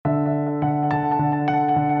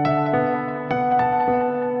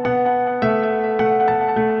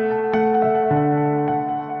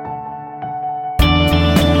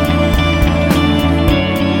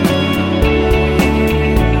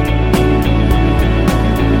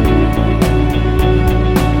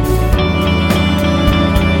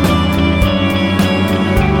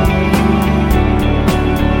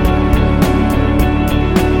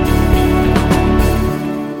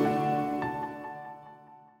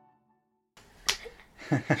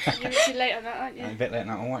You're too late on that, aren't you? I'm a bit late on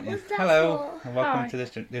that one, aren't you? What's that Hello, for? and welcome Hi.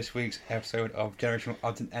 to this week's episode of Generational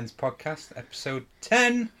Odds and Ends podcast, episode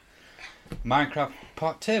 10, Minecraft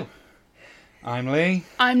Part 2. I'm Lee,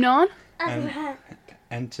 I'm Non.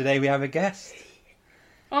 and today we have a guest.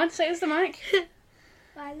 I want to say it's the mic.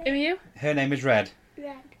 Who are you? Her name is Red.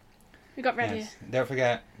 Red. We got Red here. Yes. Don't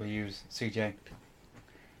forget, we use CJ.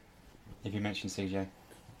 If you mention CJ.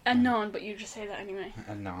 And Non, but you just say that anyway.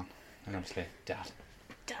 And no, and obviously Dad.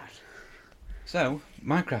 Dad. So,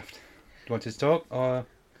 Minecraft. Do you want us to talk, or...?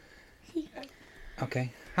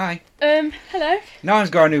 Okay. Hi. Hello. No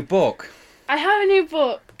one's got a new book. I have a new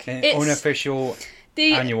book. An It's unofficial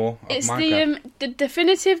the annual of It's Minecraft. the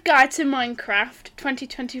definitive guide to Minecraft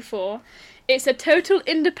 2024. It's a total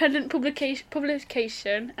independent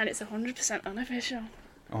publication, and it's 100% unofficial.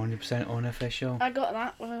 100% unofficial. I got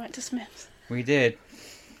that when we went to Smith's. We did.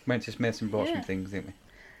 Went to Smith's and bought Yeah. some things, didn't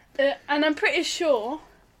And I'm pretty sure.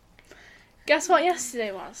 Guess what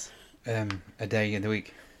yesterday was? we? A day in the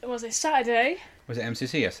week. It was a Saturday. Was it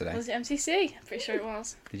MCC yesterday? Was it MCC? I'm pretty sure it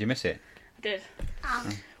was. Did you miss it? I did. Um,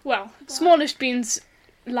 Well, Smallish Beans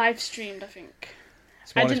live streamed, I think. I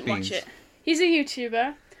Smallest didn't watch Beans. it. He's a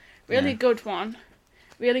YouTuber. Really Yeah. good one.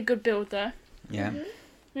 Really good builder. Yeah.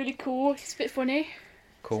 Really cool. He's a bit funny.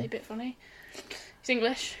 Cool. Say a bit funny. He's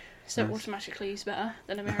English, so Nice. automatically he's better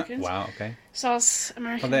than Americans. Wow, okay. So us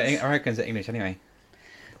Americans. Well, the Americans are English anyway.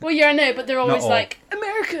 Well, yeah, I know, but they're always all. like,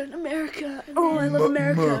 American, America. Oh, I love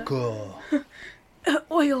America.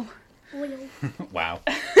 Oil. Wow.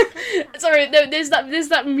 Sorry, no, there's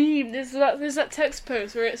that meme, there's that text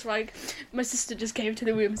post where it's like, my sister just came to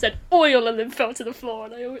the room and said oil and then fell to the floor,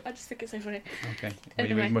 and I just think it's so funny. Okay.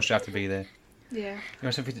 Anyway. We must have to be there. Yeah. You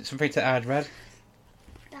want something to add, Red?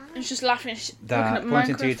 And she's laughing, she's looking That at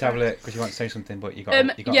pointing to your Minecraft. tablet because you want to say something, but you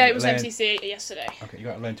got. Yeah, it was learn, MCC yesterday. Okay, you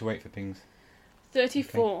got to learn to wait for things.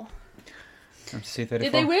 34. MCC 34.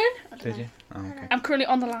 Did they win? I don't Did know. you? Oh, okay. I'm currently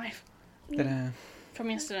on the live Ta-da. from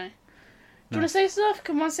yesterday. Do Nice. you want to say stuff?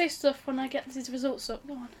 Come on, say stuff when I get these results up.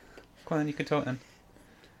 Go on. Come on, then, you can talk then.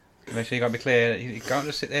 Make sure you got to be clear. You can't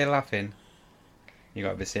just sit there laughing. You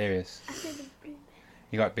got to be serious.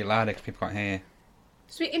 You got to be louder because people can't hear you.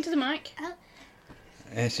 Speak into the mic.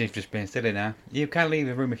 She's just being silly now. You can leave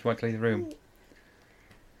the room if you want to leave the room.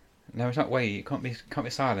 No, it's not wait. You can't be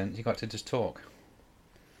silent. You got to just talk.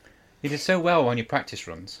 You did so well on your practice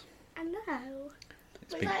runs. I know.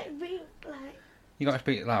 But Speak. You got to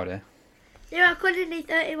speak louder. There are currently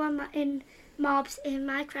 31 in mobs in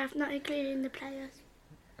Minecraft, not including the players.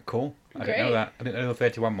 Cool. I didn't Great. know that. I didn't know there were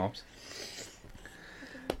 31 mobs.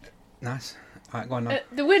 Nice. Alright, go on now.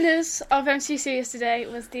 The winners of MCC yesterday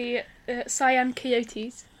was the Cyan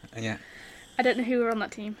Coyotes. Yeah. I don't know who were on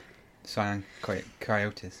that team. Cyan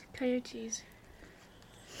Coyotes. Coyotes.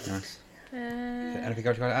 Nice. Uh, Anything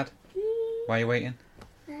else you got to add? Why are you waiting?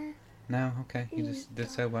 Uh, No? Okay. You just did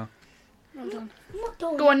so well. well done. I'm not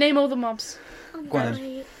done. Go on, name all the mobs. Go on then.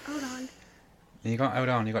 Wait, hold on. Hold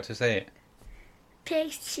on. You got to say it.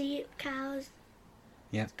 Pigs, sheep, cows,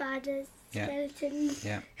 Yeah. spiders, Yeah. skeletons,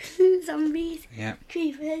 Yeah. zombies, Yeah.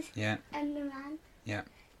 creepers, Yeah. enderman. Is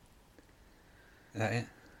that it?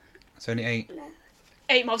 It's only 8. No.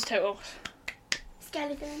 8 mobs total.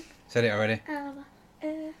 Skeleton, Said it already.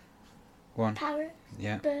 Go on. parrot,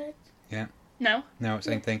 Yeah. bird. No. No,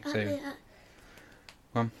 same thing. So,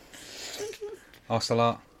 yeah.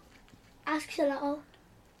 ocelot, Axolotl.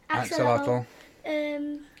 axolotl,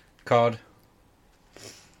 cod,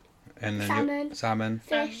 and then salmon.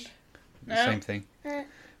 Fish, No. Same thing. Uh,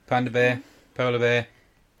 Panda bear, polar bear,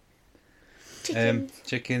 chickens.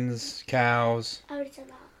 chickens, cows, I already said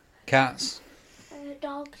that. cats,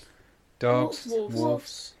 Dogs. dogs, Wolves.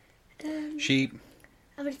 wolves, sheep.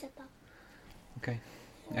 I already said that.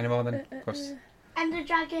 Any more then? Of course. And the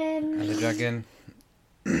dragon. And the dragon,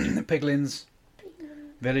 piglins,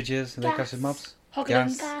 villagers. Are they classed as mobs?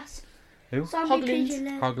 Hoglins. Gas. Who? Zombie Hoglins.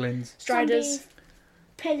 pigeon. Hoglins. Striders. Zombies,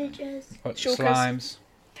 pillagers. What? Shulkers. Slimes.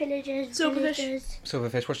 Pillagers. Silverfish. Villagers.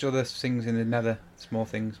 Silverfish. What's the other things in the nether? Small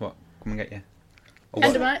things. What come and get you? Or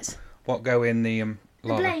Endermites. what go in the The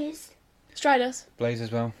lava? blaze. Striders. Blaze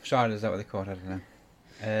as well. Striders, is that what they're called? I don't know.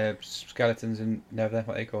 Skeletons and nether,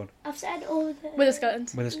 what are they called? I've said all the. Wither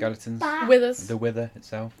skeletons. Wither skeletons. Bat. Withers. The wither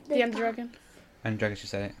itself. The Ender Dragon. And dragon, she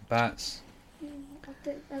said it. Bats.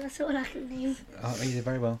 That's all I can name. Oh, you did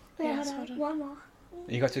very well. Wait, Yes, hold well on. done. One more.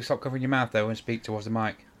 You got to stop covering your mouth though and speak towards the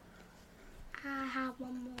mic. I have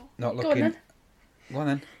one more. Not Go on looking. then. Go on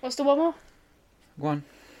then. What's the one more? Go on.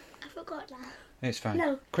 I forgot that. It's fine.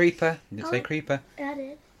 No, Creeper. You didn't say Oh. creeper. I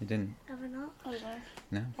did. You didn't. Have I not? I don't know.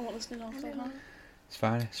 No. I'm not listening I on don't so know. hard.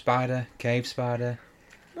 Spider. Spider. Cave spider.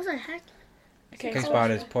 What the heck? Okay, Cave so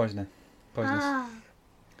spider's poisonous. Ah.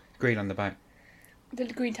 Green on the back. the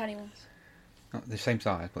green tiny ones. Not the same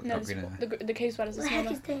size, but No, not green on the cave spiders are What the heck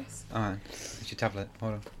smaller. is this? Alright, it's your tablet.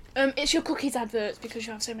 Hold on. It's your cookies adverts because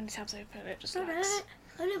you have so many tabs open. It just lags. Alright.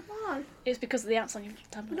 Only one. It's because of the ants on your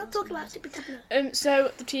tablet. We're not talking about stupid tablet.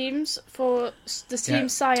 So the teams for the team Yeah.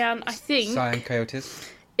 Cyan, I think Cyan Coyotes.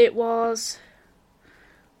 it was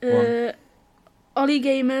One. Ollie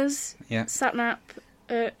Gamers, Yeah. Satnap.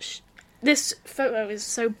 This photo is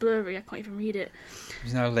so blurry I can't even read it.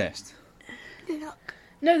 There's no list. Look.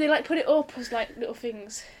 No, they like put it up as like little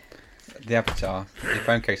things. The avatar. Your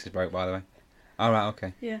phone case is broke, by the way. Alright,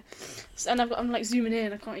 okay. And I'm like zooming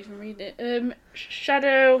in. I can't even read it.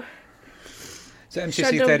 Shadow So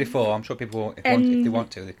MCC34, I'm sure people, if they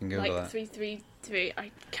want to, they can Google like that. 333.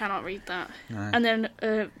 I cannot read that. No. And then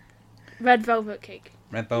Red Velvet Cake.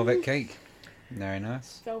 Red Velvet Cake. Very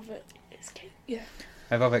nice. Velvet is cake. Yeah.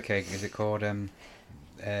 Red Velvet Cake, is it called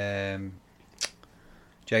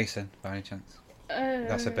Jason, by any chance?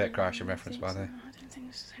 That's a Bert Kreischer reference, by the way. I don't think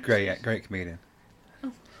it's the same. Great comedian.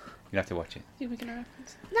 Oh. You'd have to watch it. You're making a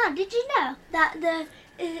reference. No, did you know that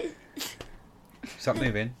Stop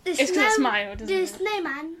moving. the It's because it's snow- mine, doesn't the it?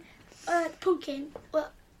 snowman, pumpkin,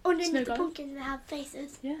 well, underneath Snow the god? pumpkins they have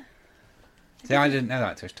faces. Yeah. See, I didn't know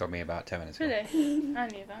that until she told me about 10 minutes ago. Really? I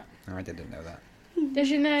knew that. No, I didn't know that. Did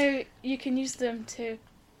you know you can use them to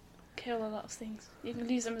kill a lot of things? You can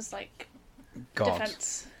use them as like Gods.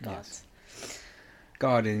 defense guards.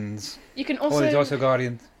 Guardians. You can Oh, there's also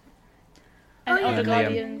Guardians. and Oh, yeah. Elder And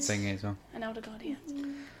Guardians. the thingy as well. And Elder Guardians.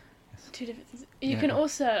 Two different things. You Yeah. can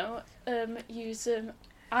also use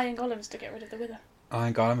Iron Golems to get rid of the Wither.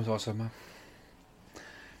 Iron Golem was also mad.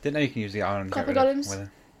 Didn't know you can use the iron. to Copper get rid of Golems?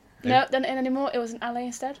 Wither. No, they're not in anymore. It was an ally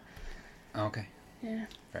instead. Oh, okay, Yeah.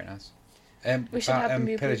 very nice. We should have them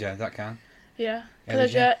be Pillager, does that count? Yeah.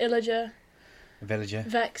 Illager. Pillager, Illager, Villager.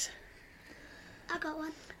 Vex. I got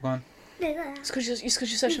one. Go on. No, no. It's because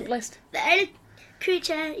you're such a list. The only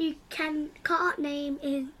creature you can't name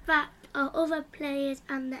is that are other players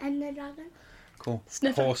and the Ender Dragon. Cool.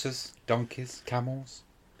 Sniffer. Horses, donkeys, camels,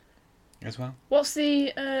 as well. What's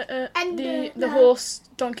the And, horse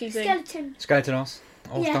donkey thing? Skeleton. Skeleton horse.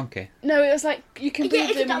 Horse Yeah. donkey. No, it was like you can Yeah, breed it's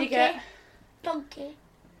a them and you donkey. get Donkey.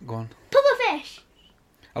 Go on. Pufferfish.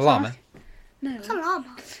 A llama. no. It's a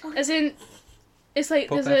llama. As in, it's like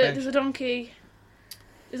Pufferfish. there's a donkey,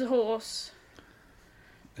 there's a horse,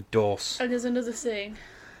 A dorse. and there's another thing.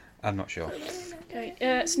 I'm not sure.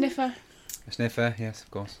 Okay, sniffer. A sniffer, yes,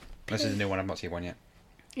 of course. This is a new one. I've not seen one yet.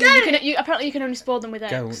 Yeah, apparently you can only spawn them with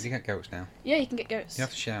eggs. Goats. You get goats now. Yeah, you can get goats. You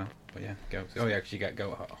have to shout, but yeah, goats. Oh yeah, because you get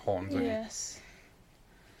goat horns. Don't Yes.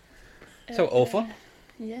 you? So awful,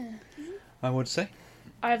 Yeah. I would say.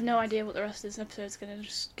 I have no idea what the rest of this episode's going to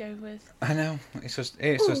just go with. I know. It's just. Ooh,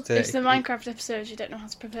 It's It's the Minecraft episodes you don't know how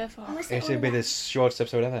to prepare for. It should be the shortest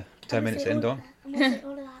episode ever. 10 minutes in, done. I'm gonna say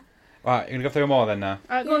all of that. Right, you're gonna go through more then now.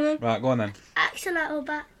 Alright, go on then. Right, go on then. Axolotl,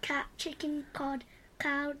 bat, cat, chicken, cod,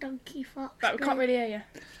 cow, donkey, fox. Right, we can't really hear you.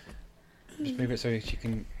 Just move it so you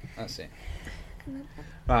can. That's it.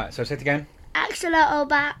 Right, so say it again. Axolotl,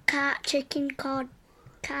 bat, cat, chicken, cod,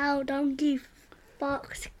 cow, donkey,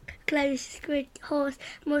 fox, close, squid, horse,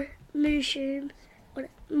 mushroom,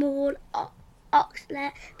 mole,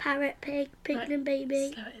 oxlet, parrot, pig, pigden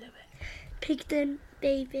baby, Slow it a little bit. pigden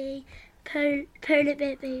baby, polar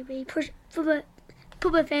bear baby,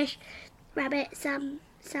 pufferfish, rabbit,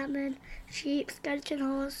 salmon, sheep, skeleton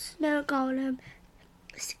horse, snow golem,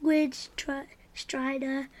 squid,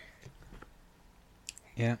 strider,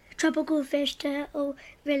 Yeah. tropical fish, turtle,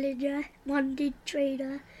 villager, wanded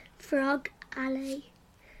trader, frog, alley.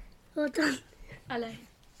 Well done, Alley.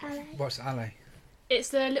 alley. What's alley? It's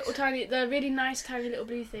the really nice tiny little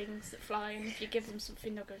blue things that fly, and if you give them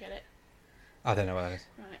something, they'll go get it. I don't know what that is.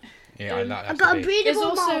 Right. Yeah, Um, that I've has got to a be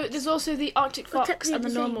breedable There's also the Arctic Well, fox and the technically the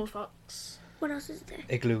same. normal fox. What else is there?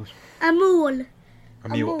 igloos. A mule. A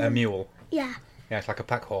mule. mole. A mule. Yeah. Yeah, it's like a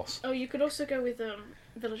pack horse. Oh, you could also go with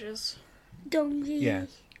villagers. Donkey. Yeah.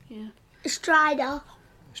 Yeah. Strider.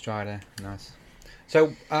 Strider. Nice.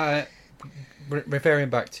 So, referring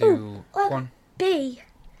back to Oh, one. Bee.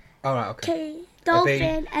 All right. Okay. K.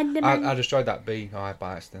 Dolphin. Enderman. I destroyed that bee. by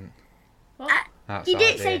accident. What? You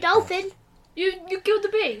didn't say Outside here. dolphin. You killed the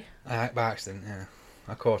bee. By accident. Yeah.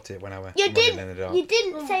 I caught it when I was You running in the dark. You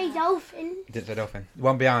didn't say dolphin. Didn't say dolphin. The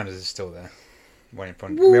one behind us is still there. One in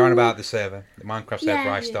front. Woo. We're on about the server. The Minecraft server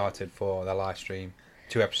Yeah. I started for the live stream.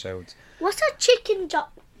 2 episodes. What's a chicken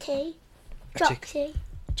jockey? A Jockey.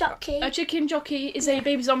 Jockey. A chicken jockey is a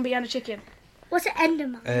baby zombie and a chicken. What's an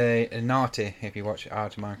enderman? A Narty, if you watch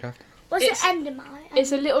Art of Minecraft. What's it's- an enderman?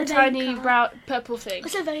 It's a little tiny vocar. brown purple thing.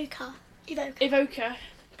 What's a vocar? Evoker.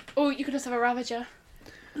 Or you could just have a Ravager.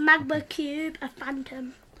 Magma Cube, a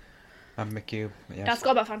Phantom, Magma Cube. Yeah, I Yes.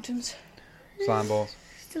 forgot about Phantoms. Slime balls.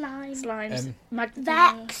 Slime, Slimes.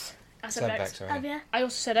 Vex. I said Said Vex. Vex Have already. you? I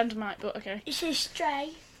also said Endermite, but okay. It says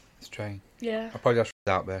Stray. Stray. Yeah. I probably just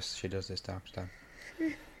outburst. She does this type of stuff.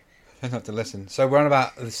 I have to listen. So we're on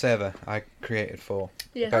about the server I created for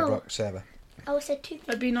Yeah. Bedrock server. I will say 2 things.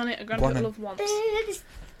 I've been on it a grand Go on total then. of once.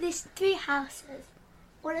 There's 3 houses.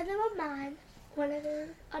 One of them are mine, one of them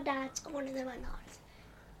are Dad's, and one of them are not.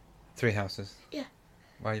 3 houses. Yeah.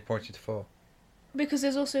 Why are you pointing to 4? Because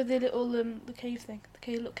there's also the little the cave thing,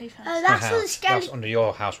 little cave house. Oh, that's for the That's skeleton. under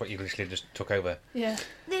your house. What you literally just took over. Yeah.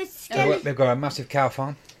 There's So skeleton. they've got a massive cow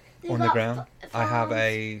farm They've underground. got I have farms,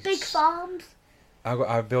 a. big farms.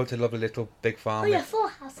 I built a lovely little big farm. Oh yeah, 4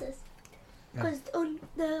 houses. No. Because on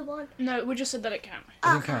the one, No, we just said that it can't. It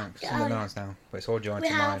doesn't Okay. count. It's under ours now, but it's all joined We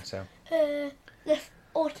to have- mine. So the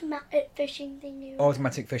automatic fishing thing.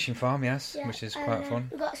 automatic fishing farm, yes, Yeah, which is and, quite fun.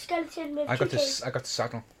 We've got a skeleton with I got 2 the kids. I got the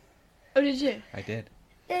saddle. Oh, did you? I did.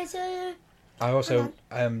 There's a I also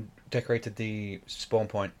decorated the spawn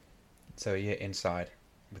point, so you're inside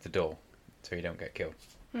with the door, so you don't get killed.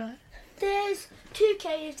 Right. there's 2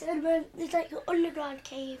 caves and then there's like an underground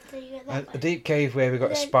cave that you get A, that a way. deep cave where we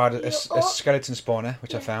got a Then spider, you're a up- skeleton spawner,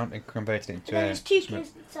 which I Yeah. found and converted it And into then a. there's 2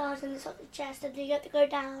 caves inside and there's up the chest and you get to go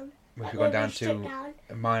down. We've like gone where down we strip to down.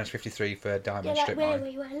 minus 53 for Yeah, diamond like strip where mine.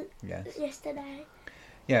 we went Yes. yesterday.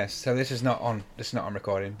 Yes. So this is not on. This is not on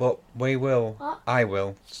recording, but we will. What? I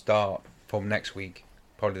will start from next week.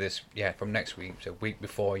 Probably this. Yeah, from next week. So week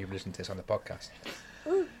before you listen to this on the podcast.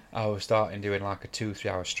 Ooh. I will start in doing like a 2-3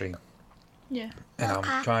 hour stream. Yeah. And Okay.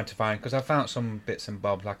 I'm trying to find, because I found some bits and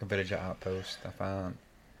bobs like a villager outpost. I found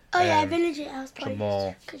Oh yeah, Um, villager house some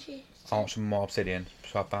more. Cause you, some more obsidian,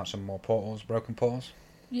 so I found some more portals, broken portals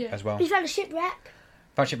Yeah. as well. we found a shipwreck.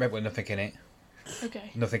 Found shipwreck with nothing in it,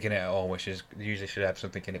 Okay. nothing in it at all, which is usually should have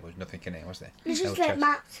something in it. But there's nothing in it, was there? It's No just like chest.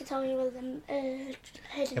 maps to tell me where the hidden Yeah,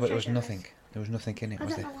 but there was treasure nothing. is. There was nothing in it, I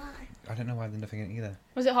was don't there? know why. I don't know why there's nothing in it either.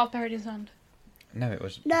 Was it half buried in sand? No, it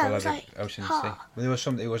was No, it below was the like ocean sea. half. Well,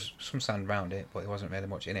 there was some sand around it, but there wasn't really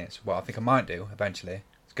much in it. So what I think I might do eventually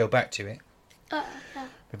is go back to it Yeah.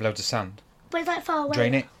 with loads of sand, But it's like far away.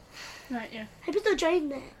 drain it. Right. Yeah. Have you still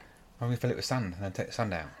drained it? I'm gonna fill it with sand and then take the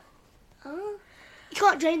sand out. Oh. You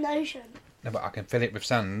can't drain the ocean. No, but I can fill it with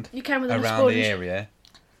sand You can with a around sponge. the area,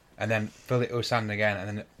 and then fill it with sand again,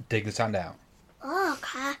 and then dig the sand out. Oh,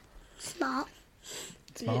 okay. Smart.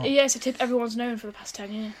 Smart. Yeah, it's a tip everyone's known for the past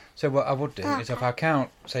 10 years. So what I would do is if I count,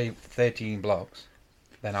 say, 13 blocks,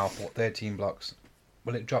 then I'll put 13 blocks.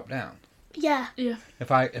 Will it drop down? Yeah. Yeah.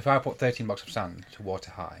 If I put 13 blocks of sand to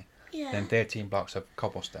water high, Yeah. then 13 blocks of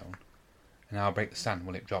cobblestone, and I'll break the sand,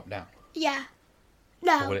 will it drop down? Yeah. Or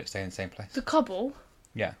No. will it stay in the same place? The cobble.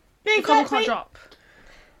 Yeah. No, The if, cobble you can't break, drop.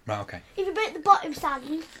 Right, okay. if you break the bottom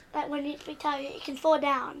sand, like when you tell you, it can fall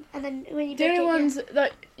down, and then when you The break only it, ones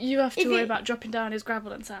that you have to If worry it- about dropping down is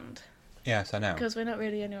gravel and sand. Yes, I know. Because we're not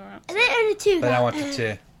really anywhere else. Are there only 2 But that I wanted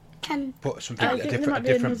to can... put something, I a think there different, might a be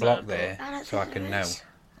different another, block but- there, I don't so I think can there know is.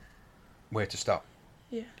 where to stop.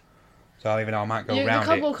 Yeah. So even though I might go The round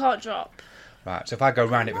cobble it. can't drop. Right, so if I go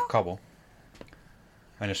round it with cobble,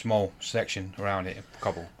 and a small section around it of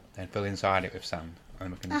cobble, then fill inside it with sand,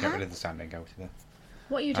 and we can get rid of the sand and go to the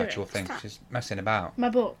What are you doing? actual thing. Stop. Just messing about. My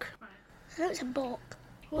book. I know it's a book.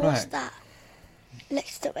 Right. What's that?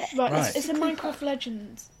 Next to it. Right, Right. It's a Minecraft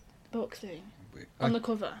Legends book thing on the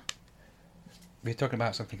cover. We're talking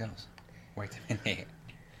about something else. Wait a minute.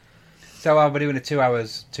 So I'll be doing a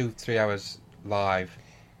 2-3 hours live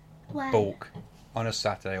Where? bulk on a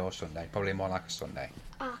Saturday or Sunday. Probably more like a Sunday.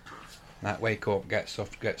 Okay. Like wake up, get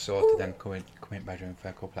sorted, then come in bedroom for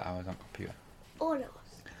a couple of hours on computer. All of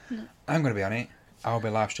us. I'm going to be on it. I'll be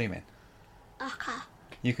live streaming. Okay.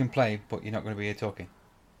 You can play, but you're not going to be here talking.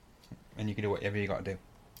 And you can do whatever you got to do.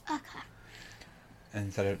 Okay.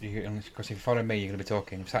 And so, because if you follow me, you're going to be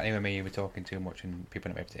talking. If you sat here with me, you'll be talking too much, and people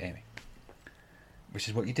won't be able to hear me. Which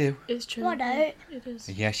is what you do. It's true. Well, no. It is.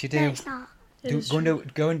 Yes, you No, do. it's not. It is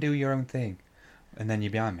Go and do your own thing, and then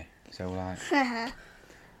you're behind me. So like,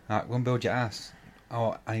 go and build your ass.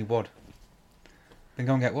 Oh, I need wood. Then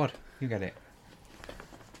go and get wood. You get it.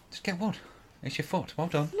 Just get wood. It's your foot. Well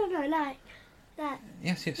done. No, like that.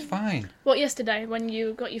 Yes, it's fine. What, yesterday when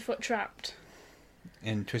you got your foot trapped?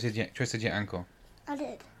 And twisted your ankle. I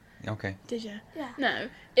did. Okay. Did you? Yeah. No,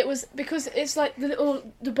 it was because it's like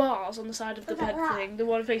the bars on the side of the Was that bed that? thing, the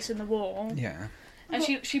one facing the wall, Yeah. and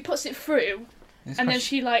she puts it through, It's and then crush-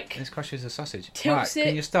 she like This crushes a sausage. tilts Right,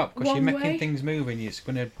 can it you stop? Because you're one making way. things move and it's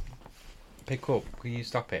going to pick up. Can you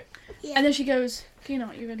stop it? Yeah. and then she goes, "Can you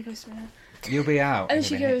not? You're really close to me now." You'll be out. And then in a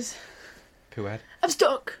she minute. goes, Poo head. I'm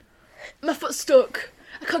stuck. My foot's stuck.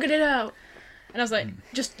 I can't get it out. And I was like,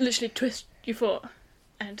 just literally twist your foot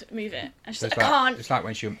and move it. And she's So like, I can't. It's like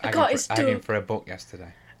when she was I can't, it's hagging stuck. for a book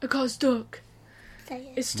yesterday. I got stuck. Say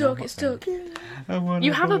it. It's stuck. No, It's stuck. I want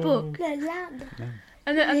You have a book. No, lamb.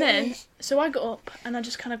 And then, so I got up and I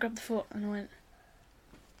just kind of grabbed the foot and I went,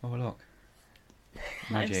 Oh, look. it's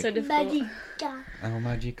Magic. so difficult. Magica. Oh,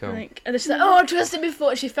 magico. Like, and then she's like, oh, I twisted my foot.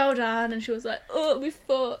 And she fell down and she was like, oh, my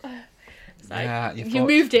foot. It's like, Yeah, you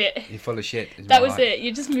moved it. You're full of shit. is That what was I- it.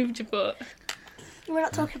 You just moved your foot. We're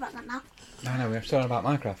not talking about that now. No, we're talking about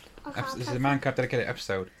Minecraft. Okay, This is a Minecraft dedicated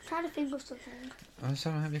episode. I'm trying to think of something. Oh, it's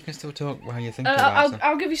alright, you can still talk while you're thinking about it.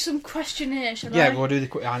 I'll give you some questionnaire, shall I? Yeah, we'll do the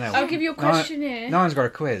quiz. I know. I'll give you a questionnaire. No one's got a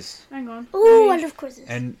quiz. Hang on. Oh, I love quizzes.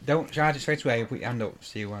 And don't charge it straight away. Put your hand up.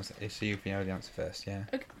 See if you know the answer first, yeah?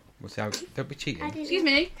 Okay. We'll see how... Don't be I cheating. do. Excuse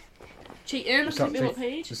me. Cheating. Look Stop at me what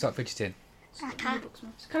page. Just stop fidgeting. Okay. Kind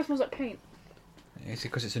of smells like paint. It's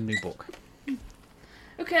because it's a new book.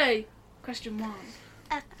 Okay. Question 1.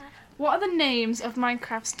 What are the names of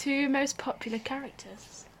Minecraft's 2 most popular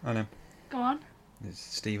characters? I know. Go on. It's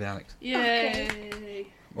Steve and Alex. Yay.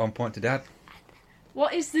 1 point to Dad.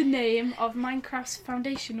 What is the name of Minecraft's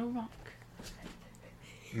foundational rock?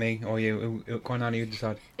 Me or you. Go on, Annie, you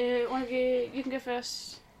decide. One of you can go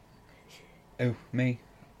first. Oh, me.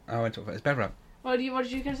 I went to first. It's Bedrock. What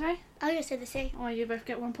did you gonna say? I'm going to say the same. Oh, you both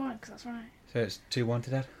get 1 point because that's right. So it's 2-1 to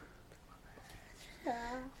Dad.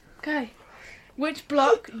 Okay. Which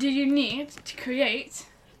block do you need to create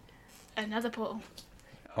another portal?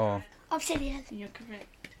 Oh, Obsidian. You're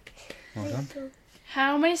correct. well done.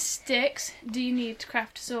 How many sticks do you need to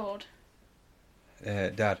craft a sword?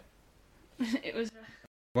 Dad. It was.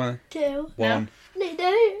 1. 2. 1. No.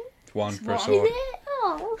 1 It's for a one. sword. Is it?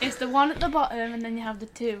 Oh. It's the one at the bottom, and then you have the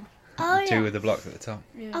 2. Oh, 2 yeah. with the blocks at the top.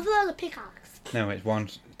 I Yeah. thought that was a pickaxe. No,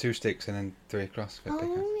 it's 2 sticks and then 3 across for pickaxe.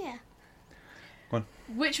 Oh, yeah.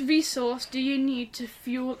 Which resource do you need to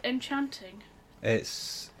fuel enchanting?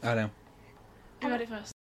 It's... I don't know. You got it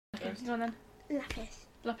first. Okay, go on then. Lapis.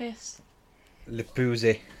 Lapis.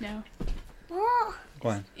 Lapuzzi. No. What? Go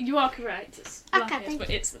on. You are correct. It's Okay, lapis, thank but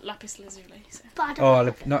it's lapis lazuli. So. But I don't Oh,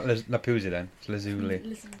 know. not Lapuzzi then. It's Lazuli.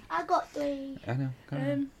 Listen. I got 3. I know. Go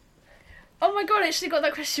on. Oh my god, I actually got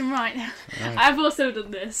that question right. Right. I've also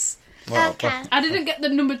done this. Well, Okay. I didn't get the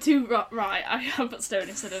number 2 right. I have put stone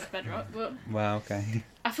instead of bedrock, but well, okay.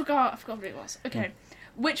 I forgot what it was. Okay.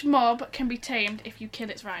 Which mob can be tamed if you kill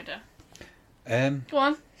its rider? Go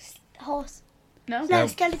on. Horse. No? No, No.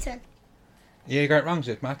 skeleton. Yeah, you got it wrong,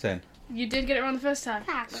 so it's my turn. You did get it wrong the first time.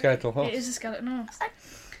 Ah, Skeletal horse. It is a skeleton horse. Stop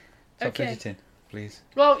Okay. fidgeting, please.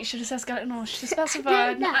 Well, you should have said skeleton horse. You should have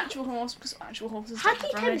specified No. not actual horse, because actual horses How don't can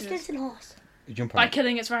you have tame a riders. skeleton horse? You jump By on it.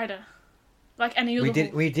 killing its rider. Like any other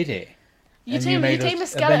horse. We did it. You And tame a and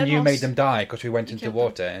skeleton then you horse. made them die because we went You into killed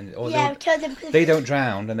water and or Yeah, we killed them. they don't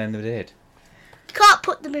drown and then they did. You can't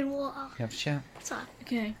put them in water. You have to shout. So,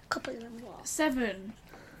 Okay. can't put them in water. 7.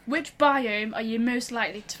 Which biome are you most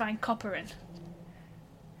likely to find copper in?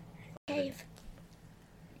 Cave.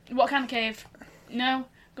 What kind of cave? No?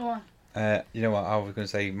 Go on. You know what? I was going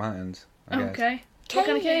to say mountains. I guess. Okay. What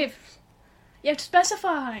kind of cave? You have to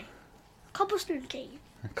specify. Cobblestone cave.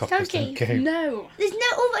 Copperstone cave. cave. No. There's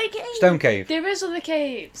no other cave. Stone cave. There is other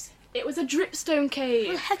caves. It was a dripstone What the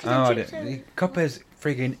cave. heck is Oh, a I gypsum? didn't. Copper's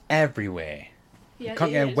frigging everywhere. Yeah,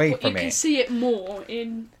 can't it get is, away but from you can it. see it more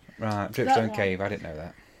in... Right, That dripstone one. cave. I didn't know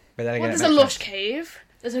that. But then again, Well, it there's a makes lush sense. cave.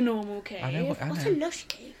 There's a normal cave. I know. What's a lush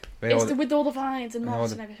cave? With It's all with all the vines and and all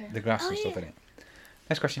moss and everything. the grass Oh, and stuff yeah. in it.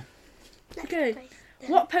 Next question. Next Okay. place.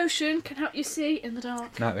 What potion can help you see in the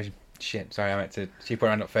dark? Night vision. Shit. Sorry, I meant to. She put her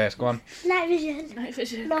hand up first. Go on. Night vision. Night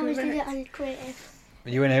vision. Long as correct. you get on creative.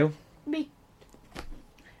 You and who? Me.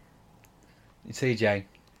 CJ.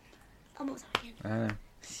 I'm not talking. I know.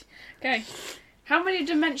 Okay. How many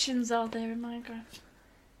dimensions are there in Minecraft?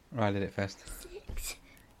 Right, I did it first. 6.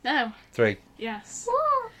 No. 3. Yes.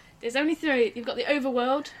 What? There's only 3. You've got the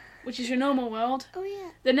overworld, which is your normal world, Oh yeah.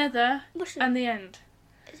 the nether, Mushroom. and the end.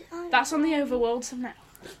 Is it on? That's on the overworld, so no.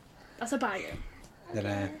 That's a biome.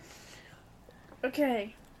 Then,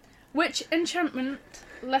 Okay. Which enchantment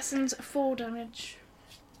lessens fall damage?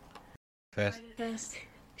 first. First.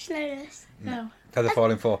 Slowness. No. Feather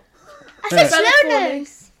falling 4. I said Feather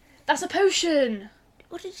slowness. That's a potion.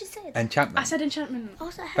 What did you say? Enchantment. I said enchantment.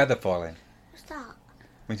 What's that? Feather falling. What's that?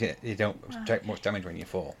 Means you don't take much damage when you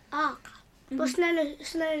fall. Ah. But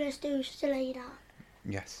slowness do slow you down.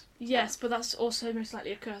 Yes. Yes, but that's also most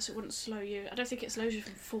likely a curse. It wouldn't slow you. I don't think it slows you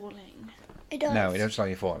from falling. It does. No, it don't slow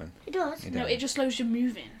you falling. It does. You No, don't. it just slows you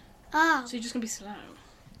moving. Ah. So you're just going to be slow.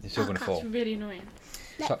 You're still going to Okay. It's fall. really annoying.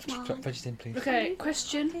 Stop Next one. fidgeting, please. Okay,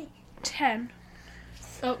 question 10.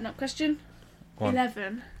 Oh, no, question Go on.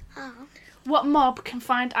 11. Oh. What mob can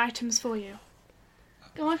find items for you?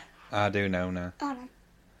 Go on. I do know now. Hold on.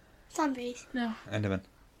 Zombies. No, Enderman.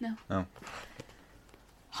 No. Oh.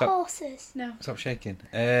 Stop. Horses. no. Stop shaking.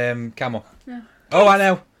 Camel. No. Oh, I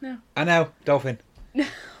know. No. I know. Dolphin. No.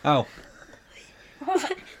 Oh. Why?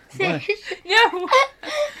 No!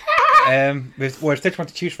 There's this one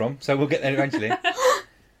to choose from, so we'll get there eventually.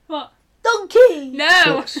 What? Donkey.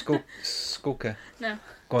 No! Skulker. No.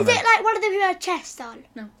 Go on Is then. it like one of them who had chests on?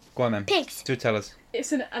 Go on then. Pigs. Do tell us.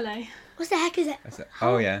 It's in LA. What the heck is it?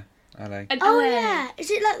 Oh yeah. LA. An Oh LA. yeah. Is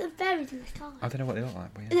it like the berries in the sky? I don't know what they look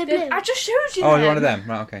like, but Is yeah. it blue? I just showed you Oh, them. you're one of them.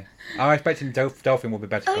 Right, okay. I was expecting Dolphin would be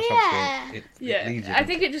better. Oh, because yeah. obviously it Yeah, leads you. I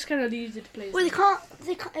think it just kind of leads you to places. Well, they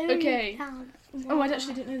can't only Okay. down. Oh, I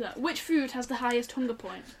actually didn't know that. Which food has the highest hunger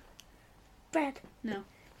point? Bread.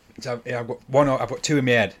 So, yeah, I've got one. I've got two in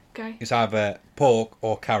my head. Okay. It's either pork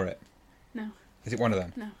or carrot. No. Is it one of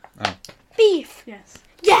them? No. Oh. Beef. Yes.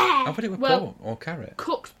 Yeah. I thought it was Well- pork or carrot.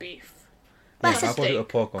 Cooked beef. Yeah, I That's a thought it was steak.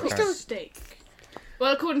 pork or Cooked carrot. steak.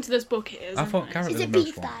 Well, according to this book, it is. I thought anyway. carrot Is was it the most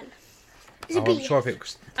beef one. then? Is I it wasn't beef? sure if it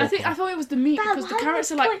was. I thought it was the meat Dad, because the why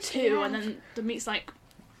carrots are much like points do you 2 have? and then the meat's like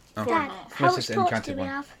Oh. 4 and a Dad, half. how Unless much it's an torch do enchanted we one.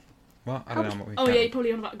 have? What? I don't know what we Oh count. yeah, you're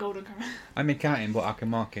probably on about golden carrot. I mean counting, but I can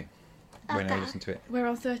mark it when I Okay. listen to it. We're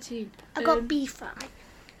on 13. I got beef right.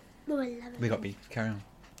 No, 11. We got beef. Carry on.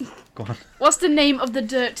 Go on. What's the name of the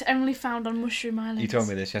dirt Emily found on Mushroom Island? You told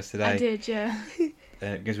me this yesterday. I did, yeah.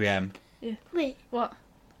 Gives me M. Wait, What?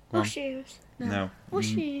 Go on. mushrooms. No.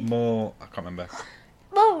 Mushrooms. More. I can't remember.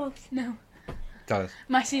 Balls. No. Tell us.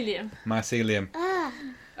 Mycelium. Mycelium. Ah.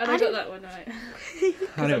 And I got that one right.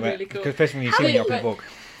 I know, really cool. because especially when you How see when you do you- open the book.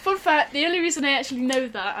 Fun fact, the only reason I actually know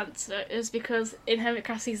that answer is because in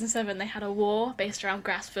Hermitcraft Season 7 they had a war based around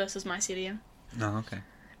grass versus mycelium. Oh, okay.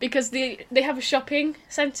 Because they have a shopping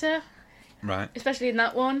centre, Right. especially in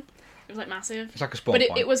that one. It was like massive. It's like a spawn But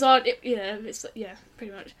point. it was on, yeah,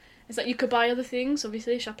 pretty much. It's like you could buy other things,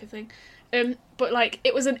 obviously, a shopping thing. But like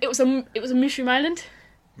it was a mushroom island,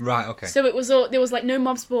 Right, okay. so it was all, there was like no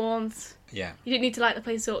mob spawns. Yeah. You didn't need to light the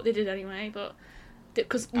place up. They did anyway, but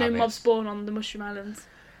because no Alice. mob spawn on the mushroom islands.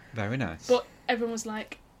 Very nice. But everyone was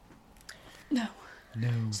like, no. No.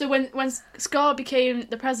 So when Scar became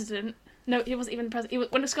the president, no, he wasn't even the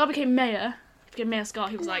president. When Scar became mayor, Scar,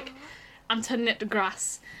 he was like, I'm turning it to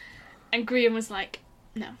grass. And Graham was like,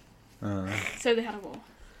 no. So they had a war.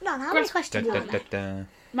 No, how many Grass- questions Da, are da, there? da, da.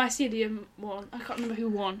 Mycelium won. I can't remember who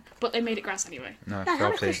won, but they made it grass anyway. No, No, how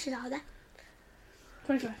many 12, questions are there?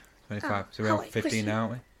 25. 25. So we're Oh, on wait, 15 question. now,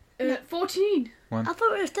 aren't we? 14. I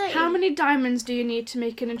thought it was 30. How many diamonds do you need to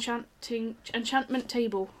make an enchantment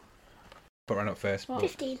table? Put one up first. What?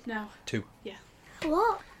 15. No, 2.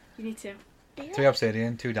 What? you need to. 3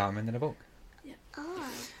 obsidian, 2 diamond, and a book. Oh.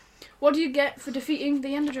 What do you get for defeating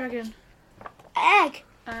the Ender Dragon? Egg.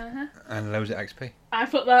 Uh-huh. And loads of XP. I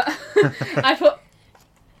put that. I put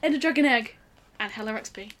Ender Dragon Egg and Hella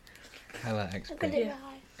XP. Hella I got XP. it Yeah.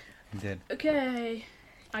 right. You did. Okay.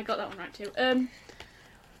 I got that one right too.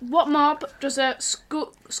 What mob does a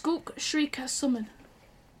Skook Shrieker summon?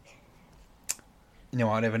 No,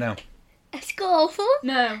 I never know. A skullful?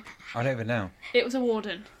 No, I don't even know. it was a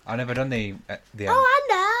warden. I've never done the Oh, I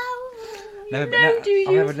know. never, know, do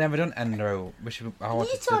you? I've never done Endo. I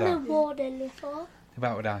wanted You to saw do the that. warden before.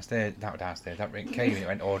 That was downstairs. That went cave and it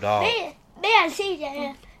went all dark. Me and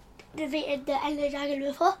CJ defeated the Ender Dragon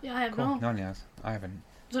before. Yeah, I have Cool. not. None has. I haven't.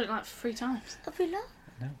 I've done it like 3 times. Have we not?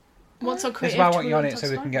 Once on This creative. is why I want you on it Twilight so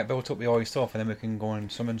we Time. can get built up the oil stuff and then we can go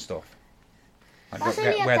and summon stuff. Like That's get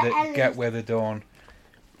only at where the the end. get where the dawn.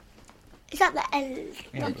 Is that the end?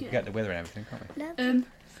 Yeah, we Okay. can get the weather and everything, can't we? No.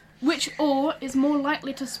 Which ore is more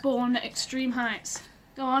likely to spawn at extreme heights?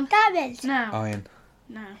 Go on. Diamond. No. Iron,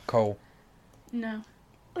 No. coal. No.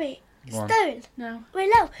 Wait. Go on. Stone. No. Wait,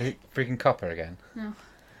 no. Is it freaking copper again? No.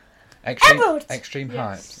 Emerald! Extreme Yes.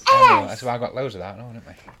 heights. Yes. Emerald. That's why I got loads of that, haven't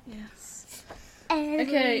we? Yes. Emerald.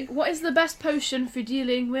 Okay. What is the best potion for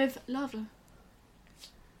dealing with lava?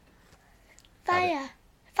 Fire.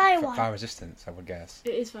 Fire one. Fire resistance, I would guess.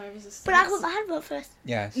 It is fire resistance. But I got my hand up first.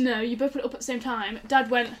 Yes. No, you both put it up at the same time. Dad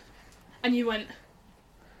went, and you went.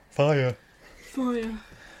 Fire. Fire.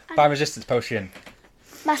 Fire resistance potion.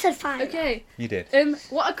 I said fire. Okay. You did.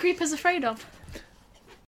 What are creepers afraid of?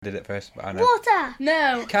 I did it first, but I know. Water.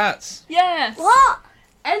 No. Cats. Yes. What?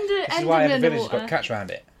 This is why every Enderman village has water. got cats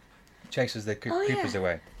around it. Chases the Oh, creepers yeah.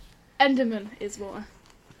 away. Enderman is water.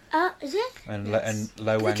 Is it? And, Yes. and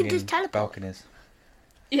low We can hanging just teleport. balconies.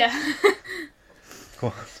 Yeah.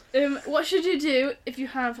 Go on. What should you do if you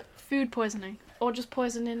have food poisoning or just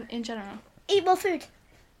poison in general? Eat more food.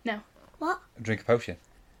 No. What? Drink a potion.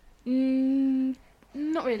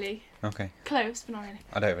 Not really. Okay. Close, but not really.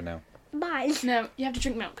 I don't even know. Mine. No, you have to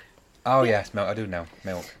drink milk. Oh yes, milk. I do know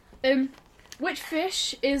milk. Which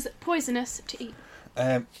fish is poisonous to eat?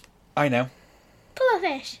 I know.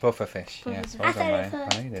 Pufferfish. Pufferfish. Pufferfish. Yes. I Well said done, it Ryan.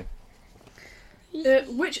 first. I know you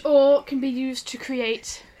did. Which ore can be used to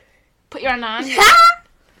create... Put your hand on.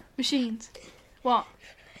 Machines. What?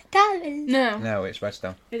 Diamond. No. No, it's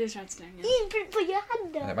redstone. It is redstone, yeah. You put your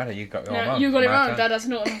hand Doesn't up. matter. You got it all No, wrong. you got it My wrong, turn. Dad. That's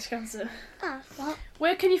an automatic answer. Ah, what?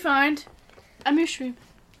 Where can you find a mushroom?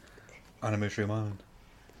 On a mushroom island.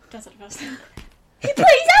 That's at first. He put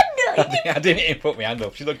his hand up. I didn't even put my hand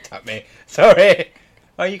up. She looked at me. Sorry.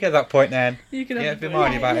 Oh, you get that point then. You can Yeah, have be it. more-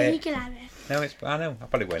 Worry about no, it. you can have it. No, it's. I know. I'll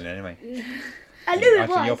probably win anyway. I knew it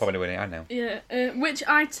Actually, you're was. probably winning. I know. Yeah. Which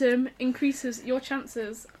item increases your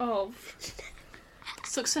chances of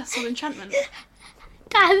successful enchantment?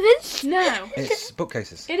 Diamonds. No. It's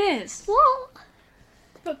bookcases. It is. What?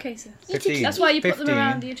 Bookcases. 15. That's why you put them 15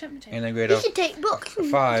 around the enchantment table. in a grade You of should take books. from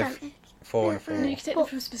 5, enchantment. 4, and a Yeah, No, 4. you can take them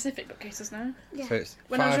from specific bookcases now. Yeah. So it's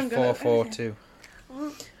When I was 5, younger, 4, no, 4, okay. 2.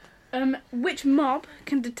 Which mob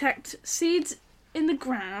can detect seeds in the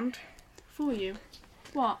ground for you?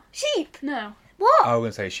 What? Sheep. No. What? I was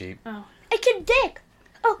going to say sheep. Oh. It can dig.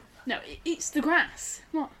 No, it eats the grass.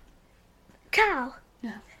 What? Cow.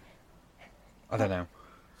 I don't know.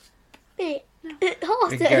 Wait. No. We can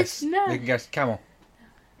Horses. guess. No. We can guess camel.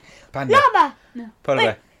 Panda. Llama. Polar Wait.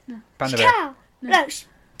 bear. No. Panda bear. Cow. No. No.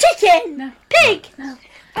 Chicken. No. Pig. No.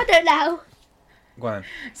 I don't know. Go on.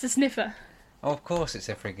 It's a sniffer. Oh, of course it's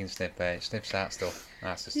a freaking sniffer. It sniffs out stuff.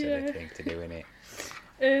 That's a silly Yeah. thing to do, isn't it?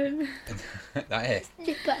 That is.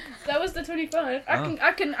 Nipper. That was the 25. Oh.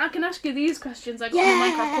 I can ask you these questions. I got Yeah.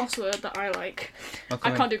 a Minecraft crossword that I like.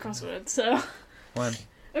 Okay. I can't do crosswords, so One.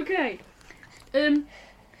 okay.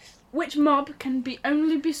 Which mob can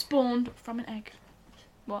only be spawned from an egg?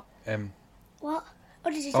 What? What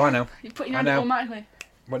did you say? Oh, I know. You put your I hand up know. automatically.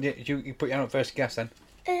 What you put your hand up first? Guess then.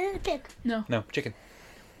 Pig. No, chicken.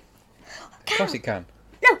 Of Cow. course it can.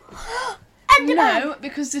 No. Enderman. No,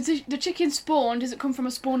 because the chicken spawn doesn't come from a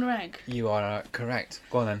spawner egg. You are correct.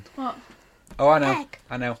 Go on then. What? Oh, I know. Egg.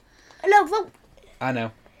 I know. No, wrong. I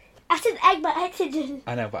know. I said egg, but egg didn't.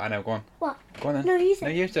 I know, but I know. Go on. What? Go on then. No, you No,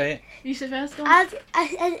 said. you say it. You say first. Go on.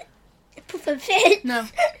 I pufferfish. No.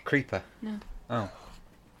 Creeper. No. Oh.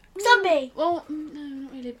 Zombie. Well, no,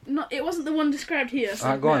 not really. Not. It wasn't the one described here. So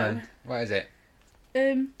Alright, go on no. then. What is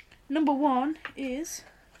it? Number one is.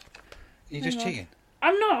 You just Hang on. cheating.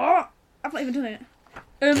 I'm not. I've not even done it.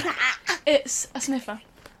 It's a sniffer.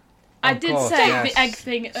 I Of did course, say yes. the egg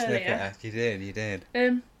thing Sniff earlier. it. You did. You did.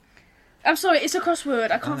 I'm sorry, it's a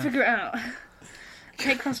crossword. I can't know. figure it out. I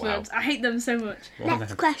hate crosswords. Wow. I hate them so much. Go on Next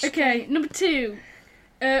then. question. Okay, number two.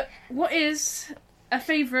 What is a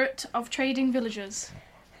favourite of trading villagers?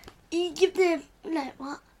 You give them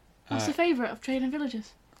what? What's a favourite of trading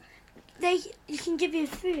villagers? You can give you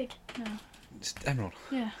food. It's emerald.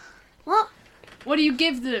 Yeah. What? What do you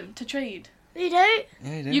give them to trade? You don't.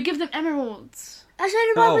 Yeah, you do. You give them emeralds. I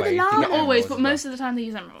said about with the Always. llama. Yeah. Not always, emeralds but as well. most of the time they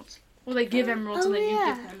use emeralds. Or they give emeralds and then you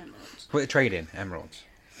yeah. give them emeralds. Put a trade in emeralds.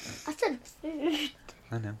 I said food.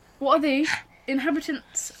 I know. What are the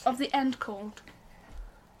inhabitants of the end called?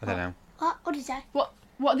 I don't know. What did you say? What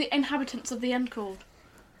are the inhabitants of the end called?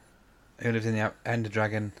 Who lives in the Ender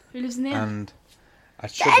Dragon? Who lives in the end? And I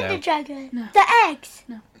The should ender know. dragon. No. The eggs.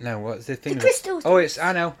 No, what's the thing? The crystals. Oh, it's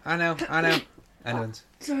I know. Endermans.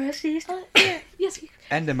 Sorry, excuse. Oh, yeah. Yes.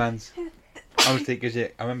 Endermans. Obviously, because I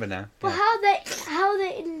remember now. Well, Yeah. how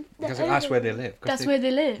they in the Because that's where they live. 'cause That's where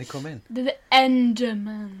they live. they come in. They're the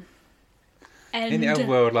Enderman. In the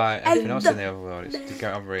overworld, like everything else in the overworld, it's to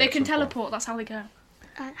go over here. They at can some point. teleport, that's how they go.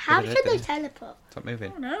 How But can they they do. teleport? Stop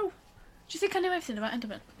moving. Oh no. Do you think I know everything about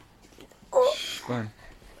Enderman? Oh, Go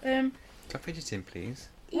on. Stop fidgeting, please.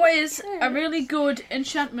 What is a really good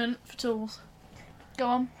enchantment for tools? Go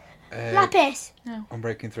on. lapis.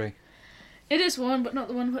 Unbreaking 3. It is one, but not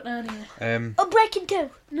the one put earlier. Unbreaking 2.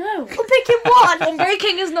 No. Unbreaking 1.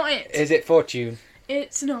 Unbreaking is not it. Is it Fortune?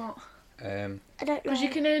 It's not. I don't know. Because you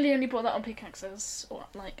can only put that on pickaxes or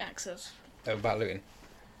like axes. About looting.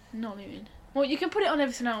 Not looting. Well, you can put it on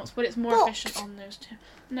everything else, but it's more Books. efficient on those two.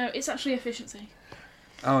 No, it's actually efficiency.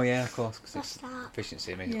 Oh yeah, of course. Because What's it's that?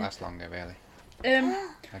 efficiency makes it Yeah. last longer, really. Um,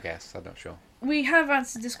 I guess. I'm not sure. we have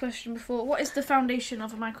answered this question before. What is the foundation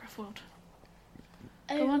of a Minecraft world?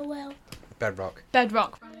 Go on. Overwhelmed. Bedrock.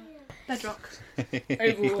 Bedrock. Bedrock. You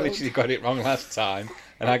Overworld. literally got it wrong last time,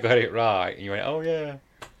 and I got it right. And you went, oh yeah.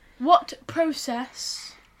 What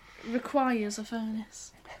process requires a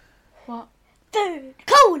furnace? What? Food.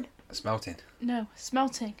 Coal. Smelting. No,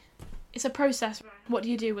 smelting. It's a process. What do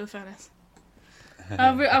you do with a furnace?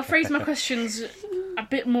 I'll phrase my questions a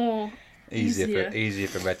bit more Easier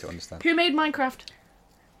for Red to understand. Who made Minecraft?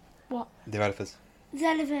 What? Developers.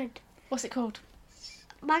 Relevant. What's it called?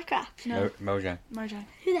 Minecraft. No. Mojang. Mojang.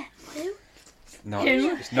 Who the? Who? Notch.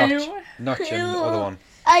 Who? It's Notch. Who? Notch and the Who? other one.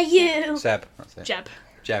 Are you? Seb. That's it. Jeb.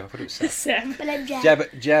 Jeb. I thought it was Seb. Seb. Well, I'm Jeb.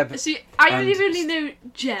 Jeb. See, I only And- really know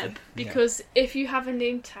Jeb because if you have a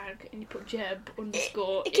name tag and you put Jeb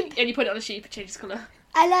underscore It can- and you put it on a sheet, it changes colour.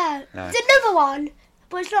 I know. Nice. There's another one,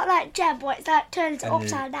 but it's not like Jeb, where it's like turns And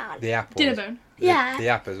upside down. The apple. Dinnerbone. Yeah. The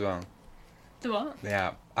app as well. The what? The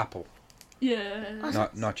app. Apple. Yeah.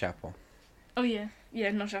 Notch apple. Oh yeah.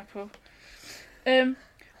 Yeah, not apple.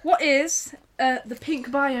 What is the pink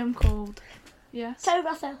biome called? Yes. So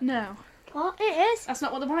Russell. No. What? It is? That's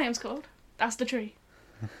not what the biome's called. That's the tree.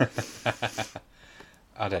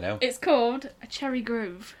 I don't know. It's called a cherry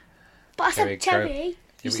grove. But I Cherry said cherry.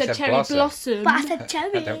 You we said cherry blossom. blossom. But I said cherry.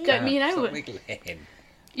 I don't Don't care. mean I Stop would. wiggling.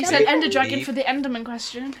 You Don't said be Ender funny. Dragon for the Enderman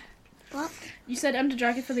question. What? You said Ender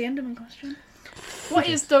Dragon for the Enderman question. What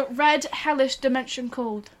is the red hellish dimension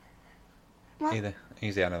called? Either.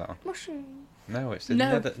 Easy, I know that one. Mushroom. No, it's the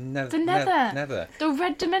No, nether. the nether. Nether. The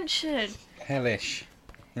red dimension. Hellish.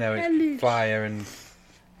 You know, it's Hellish. fire and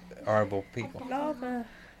horrible people. Lava.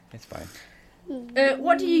 It's fine.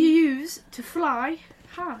 What do you use to fly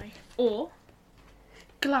high or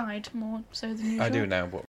glide more so than usual? I do know,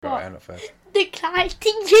 but right, I'm not first. The Clyde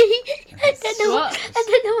thingy. I don't know What? I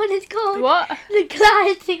don't know what it's called. What? The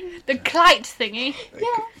Clyde thing. The kite thingy.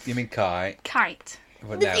 Yeah. You mean kite? Kite.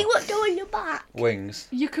 But The thing no. what go on your back. Wings.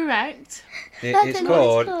 You're correct. It's don't know what it's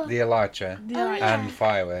called called. the Elytra The Oh, eye. yeah. and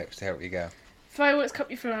fireworks to help you go. Fireworks cup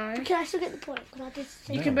you fly. Can I still get the point? Because I just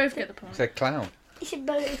You No. can both get the point. It's a clown. You should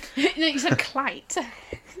both. No, you said kite.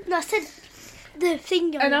 No, I said the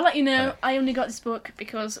thing. And I'll let you know, I only got this book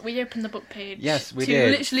because we opened the book page. Yes, we to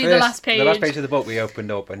did. Literally First, the last page. The last page of the book we opened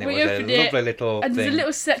up, and it We was a opened it, lovely little And thing. there's a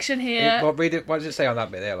little section here. Read it. What does it say on that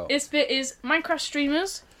bit there, look? This bit is Minecraft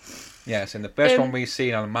streamers. Yes, and the first Um, one we've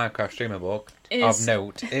seen on the Minecraft streamer book Is- of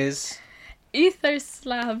note is Ethos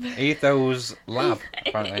Slab. Ethos Lab,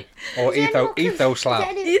 apparently, or Is there any more Ethos Is there Lab.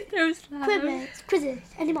 any Ethos Slab. quizzes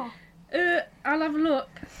anymore? I'll have a look.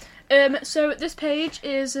 So this page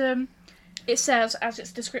is it says as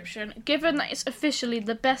its description, given that it's officially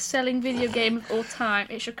the best-selling video game of all time,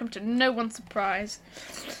 it should come to no one's surprise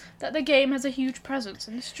that the game has a huge presence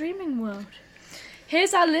in the streaming world.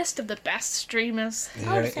 Here's our list of the best streamers.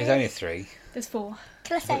 There's only three. There's four.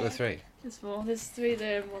 Can I What say were it? three? There's four. There's three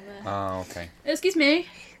there and one there. Oh, okay. Excuse me.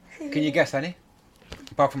 Can you guess any?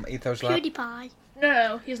 Apart from Ethos Lab, PewDiePie.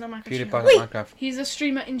 No, he's not a Minecraft PewDiePie, streamer. Wait. Minecraft. He's a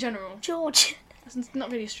streamer in general. George. That's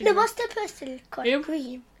not really a streamer. No, what's the person called? Who?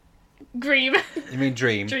 Green. Green. You mean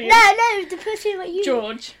Dream? Dream. No, the person what you.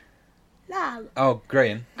 George. No. Oh,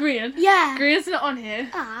 Green. Green. Yeah. Green's not on here.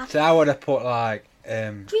 Ah. So I would have put like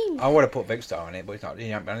Green. I would have put Big Star on it, but he's not. He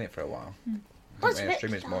hasn't been on it for a while. What's Hasn't been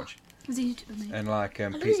streaming as Big Star? much. He's a YouTuber, mate. And like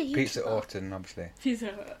who's a Pizza YouTuber? Orton, obviously. Pizza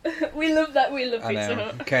Hut. We love that. We love I Pizza know.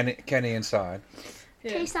 Hut. Kenny inside.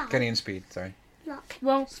 Yeah. Taste that. Kenny and Speed. Sorry, Look.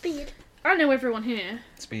 Well, Speed. I know everyone here.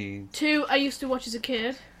 Speed. Two I used to watch as a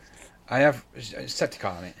kid. I have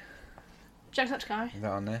Septicon on it. Jacksepticeye. Is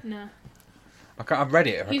that on there? No. I've read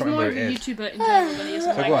it. I He's can't more remember of who a it is. YouTuber in general than he is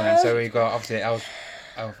a So go on then. Minecraft. So we got obviously I was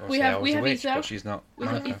We have a witch, Etho. but she's not. We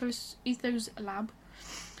have Minecraft. Ethos Lab.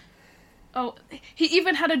 Oh, he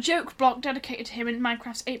even had a joke block dedicated to him in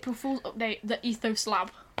Minecraft's April Fool's update, the Ethos Lab.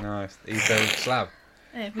 Nice. Ethos Slab.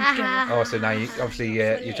 Yeah, we get it. Oh, so now you obviously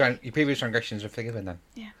your previous transgressions are forgiven then.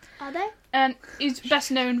 Are they? And he's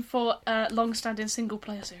best known for a long-standing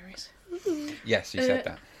single-player series. Yes, you said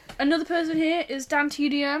that. Another person here is Dan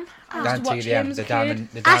TDM. I used Dan to watch him TDM, as a the kid. diamond,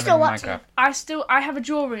 the I diamond still in watch Minecraft. I have a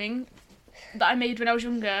drawing that I made when I was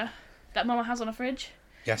younger that Mama has on a fridge.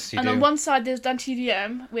 Yes, you And do. on one side there's Dan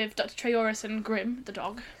TDM with Dr. Treoris and Grim, the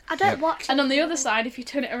dog. I don't Yep. watch. And on the other side, if you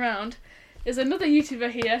turn it around, there's another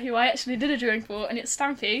YouTuber here who I actually did a drawing for, and it's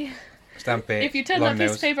Stampy. Stampy. If you turn long that piece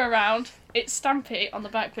nose. of paper around, it's Stampy on the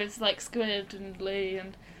back with like Squid and Lee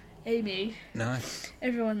and Amy, Nice.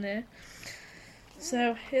 everyone there.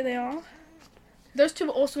 So here they are. Those two are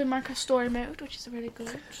also in Minecraft Story Mode, which is really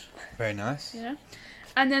good. Very nice. Yeah.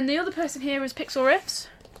 And then the other person here is Pixel Riffs.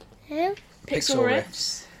 Who? Pixel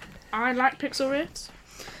Riffs. I like Pixel Riffs.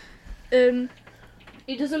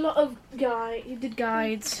 He does a lot of he did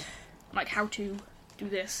guides, like how to do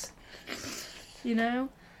this. You know?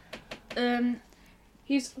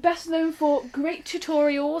 He's best known for great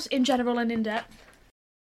tutorials in general and in depth.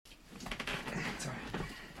 Sorry.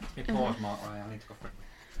 You pause, Mark. I need to go for it.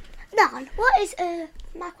 Nan, what is a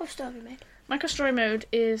Minecraft Story Mode? Minecraft Story Mode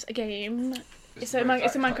is a game It's a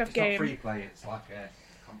Minecraft game. It's not free play. It's like a.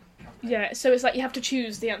 Yeah, so it's like you have to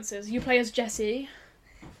choose the answers. You play as Jessie.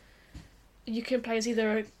 You can play as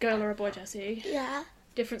either a girl or a boy Jessie. Yeah.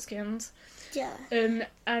 Different skins. Yeah.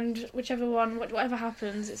 And whichever one, whatever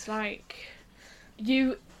happens, it's like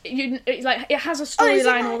it, like it has a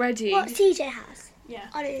storyline already. What CJ has. Yeah.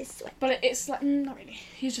 On his Switch. But it's like not really.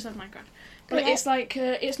 He's just on Minecraft. But Okay. it's like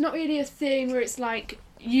it's not really a thing where it's like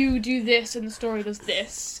you do this and the story does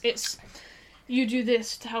this. It's you do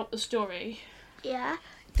this to help the story. Yeah.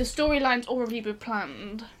 The storyline's already been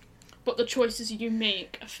planned, but the choices you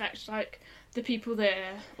make affect like the people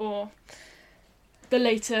there or the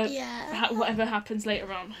later Yeah. whatever happens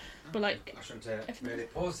later on. But like I shouldn't really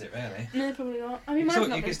pause it, really. no, probably not. I mean, You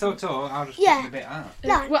mine's can still talk. I'll just Yeah. cut a bit out.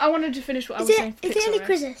 No. well, I wanted to finish what I Is was saying. it any Pixar.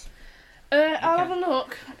 quizzes? I'll have a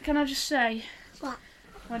look. Can I just say? What?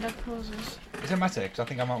 When Dad pauses. It doesn't matter because I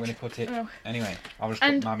think I might really put it Oh. anyway. I'll just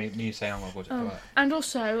And- put my music saying I'm going to put it for that. And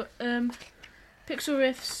also, Pixel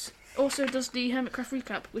Riffs also does the Hermitcraft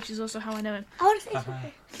recap, which is also how I know him. I want to say Uh-huh.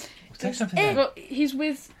 something. Say something then. Well, he's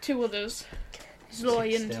with two others,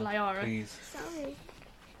 Zoe Sit and still, Lyara. Please. Sorry.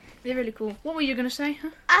 They're really cool. What were you going to say? Huh?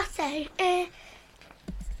 I say,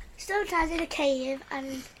 sometimes in a cave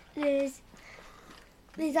and there's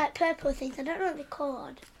like purple things. I don't know what they're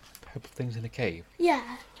called. Purple things in a cave.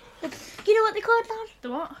 Yeah. You know what they're called, Dad? The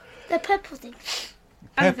what? The purple things.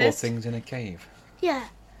 Purple Amethyst. things in a cave. Yeah.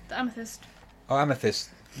 The amethyst. Oh, amethyst.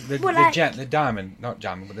 The Well, like- the diamond, not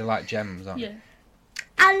diamond, but they're like gems, aren't Yeah.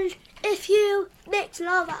 And if you mix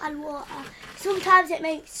lava and water, sometimes it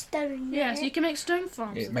makes stone. Yeah, so you can make stone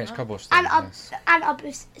farms. they? It and makes that. cobblestone. Yes. And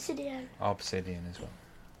obsidian. Obsidian as well.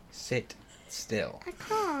 Sit still. I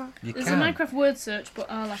can't. You There's can. a Minecraft word search, but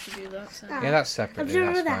I'll have to do that. So. Ah. Yeah, that's separately.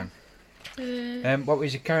 I'm doing That's that. fine. What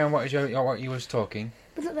was your carry on? What was what you was talking?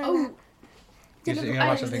 Was it like Oh, You Did you it- know I-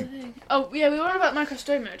 about something? oh yeah, we were on about Minecraft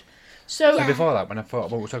story mode. So Yeah. Before that, when I thought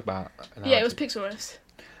what we were talking about. yeah, it was Pixel Riffs.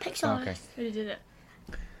 that? Pixel. Oh, okay. Really did it.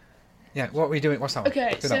 Yeah, what were you doing? What's that one?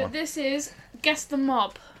 Okay, Do that so one. this is guess the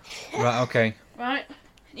mob. Right, okay. Right,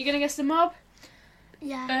 you gonna guess the mob?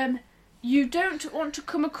 Yeah. You don't want to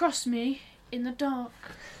come across me in the dark.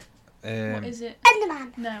 What is it?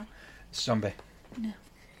 Enderman. No, Zombie. No.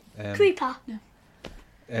 Creeper.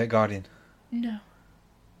 Guardian. no.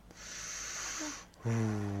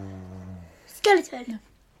 Skeleton. No.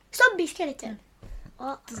 Zombie skeleton.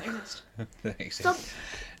 What? Doesn't exist. Stop.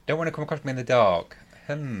 Don't want to come across me in the dark.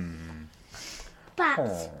 Bats.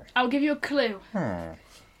 Oh. I'll give you a clue. Oh.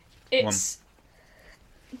 It's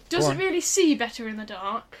Go doesn't on. really see better in the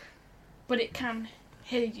dark, but it can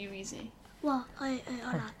hear you easy, What? I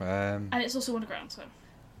and it's also underground. So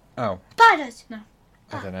Oh, Spiders.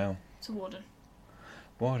 I don't know. it's a warden.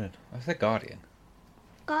 Warden. I said Guardian.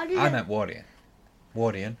 Guardian. I meant Wardian.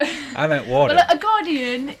 Wardian. I meant Warden. Well, a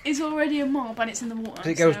guardian is already a mob, and it's in the water. 'Cause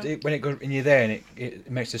it goes so- when it goes and you're there and it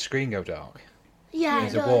makes the screen go dark. Yeah,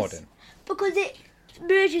 There's it a does. warden. Because it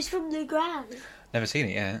emerges from the ground. Never seen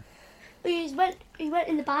it yet. He went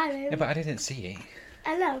in the biome. Yeah, but I didn't see it.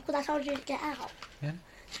 I know, because I told you to get out.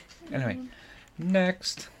 Anyway,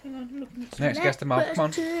 next. Hang on, I'm looking at Next, guess the mob. Come on.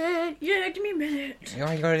 Question. Yeah, give me a minute.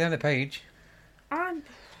 Oh, you got it on the page. I'm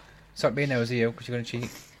Stop being nosy, you, because you're going to cheat.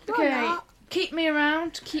 No, okay. I'm not. Keep me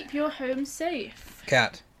around. Keep your home safe.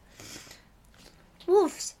 Cat.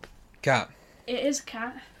 Wolves. Cat. It is a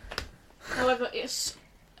cat. However, it's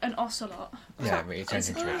an ocelot. Yeah, but it turns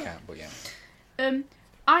into a cat, but yeah.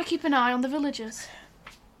 I keep an eye on the villagers.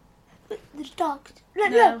 The dogs. No, no.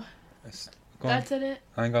 No, Let's go on. Dad said it.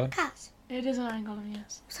 I ain't got him. Cats. It is an iron golem,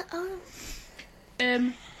 yes. So, oh.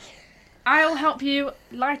 I'll help you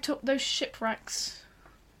light up those shipwrecks.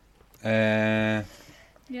 Uh,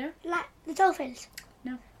 Yeah? Like the dolphins.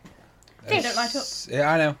 They don't light up.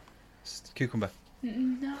 Yeah, I know. It's cucumber.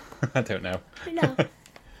 No. I don't know. No.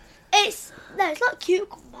 it's not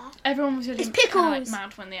cucumber. Everyone was really It's kinda, like, pickles.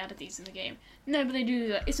 mad when they added these in the game. No, but they do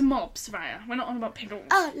that. It's a mob, Soraya. We're not on about pickles.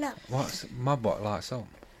 Oh no. What's mob what lights up?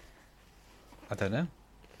 I don't know.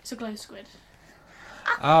 It's a glow squid.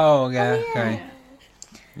 Oh, yeah, Oh, yeah. okay.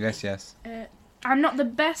 Yes, yes. I'm not the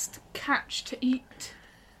best catch to eat.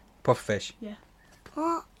 Pufferfish.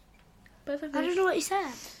 What? But I don't know what you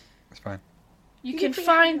said. That's fine. You You can put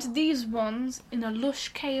your hand find on. these ones in a lush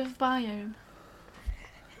cave biome.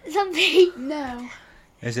 Something. No.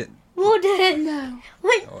 Is it? Warden. No.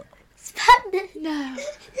 Wait. Oh. Spider. No.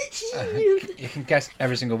 You can guess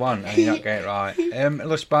every single one and you not get it right.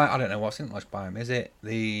 Lush biome. I don't know what's in lush biome. Is it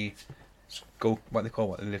the skull? What they call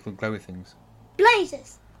what the little glowy things?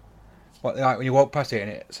 Blazes. What like when you walk past it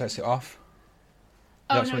and it sets it off?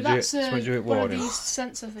 Oh That's no, what you- that's that's what you do at one of Warden. these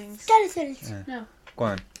sensor things. Skeletons. Yeah. No. Go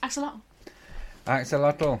on. Axolotl.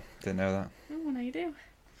 Axolotl. Didn't know that. Oh, now you do.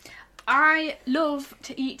 I love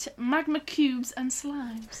to eat magma cubes and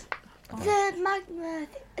slimes. The magma,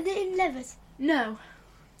 are they in livers? No.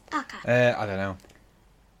 Okay. I don't know.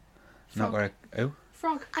 Not Frog. gonna. Oh,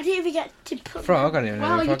 Frog. I didn't even get to put. frog. I didn't even know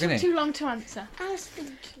Well, a you frog took in it. too long to answer. I was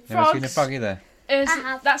thinking. Never seen a Frogs. frog either. Is I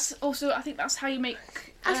have. that's also I think that's how you make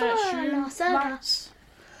I saw shroom a soda. lights.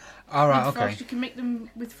 All right. With Okay. frogs. You can make them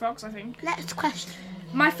with frogs, I think. Next question.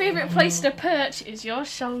 My favourite place to perch is your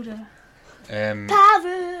shoulder. Parrot.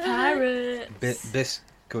 Parrot.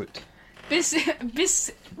 Biscuit.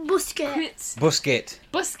 Biscuits. Busket.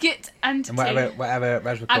 Busket. And And tea. whatever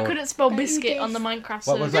Raz was I called. couldn't spell Don't you biscuit guess? on the Minecraft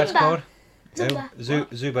What was server. that Zumba. called? Zumba.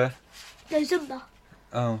 Oh, Zuba. No, Zumba.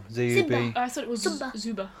 Oh, Zubi. Zumba. I thought it was Zumba.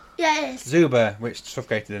 Zuba. Yeah, it is. Zuba, which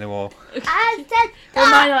suffocated in the wall. I said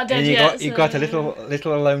Well, mine that. aren't dead And you yet. got you so- got a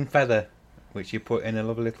little alone feather, which you put in a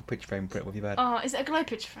lovely little picture frame, put it with your bed. Oh, is it a glow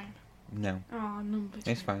picture frame? No, Oh, no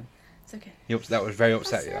picture. it's fine. It's okay. That was very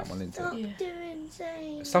upset you, that one, didn't Stop it? Yeah. doing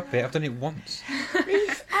saying. Stop it! I've done it once.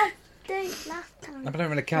 Please, I did last I time. don't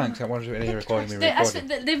really count because I wasn't really recording me They've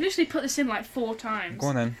recording. literally put this in like 4 times. Go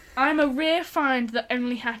on then. I'm a rare find that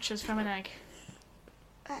only hatches from an egg.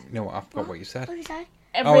 You know what? I forgot what you said. What did you say?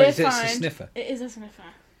 A Oh, rare it's a find. sniffer. It is a sniffer.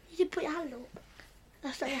 You did put your hand up.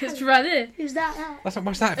 That's not your It's hand. right there. Who's that? What's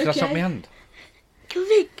that? That's not Okay. my hand. Come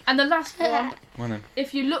in. And the last one, Go on then.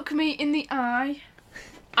 if you look me in the eye,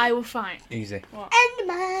 I will find. Easy.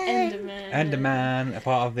 Enderman. Enderman. Enderman, a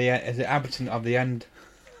part of the is it habitant of the end?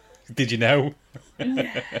 Did you know?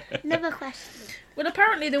 Another question. Well,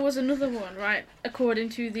 apparently there was another one, right? According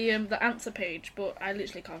to the answer page, but I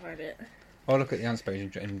literally can't find it. Oh, look at the answer page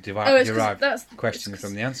and It's 'cause derive that's questions it's 'cause-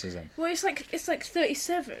 from the answers then. Well, it's like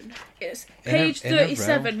 37. It's In a- page in a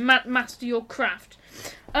 37. Master your craft.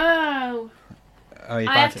 Oh, Oh, you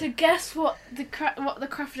I found have to guess what the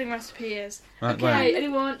crafting recipe is. Right, Okay, well.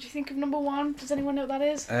 anyone? Do you think of number 1? Does anyone know what that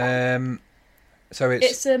is? So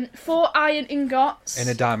it's It's 4 iron ingots in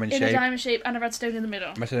a diamond in shape. a diamond shape and a redstone in the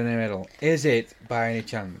middle. Metal in the middle. Is it by any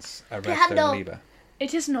chance a hand redstone up. lever?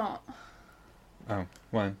 It is not. Oh,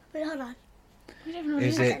 one. Wait, hold on. We don't know what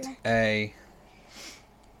Is it is. it a?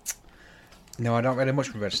 No, I don't really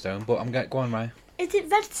much with redstone, but I'm going. Go on, Ryan. Is it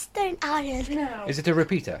redstone iron? No. Is it a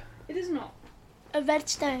repeater? It is not. A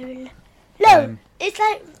redstone. No, Um, it's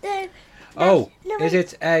like the. Oh, no, is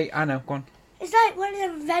wait. it a? I know. Go on. It's like one of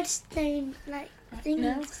them redstone like things.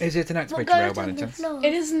 No. Is it an What activator goes rail by on any the chance? floor?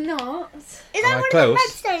 It is not. Is that one of close.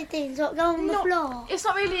 the redstone things that go on the No. floor? It's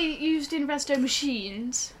not really used in redstone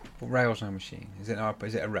machines. But rail's no machine. Is it?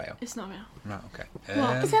 Is it a rail? It's not real. Right. Okay.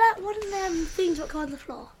 What? Is that like one of them things that go on the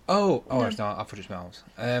floor? Oh, No. it's not. I thought it smells.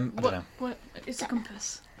 I don't know. What? It's a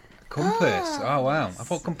compass. Compass. Oh. Oh wow. I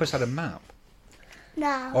thought compass had a map.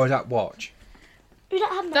 No. Or is that watch? We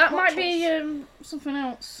don't have That map might be watches. something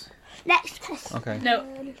else. Next question. Okay. No,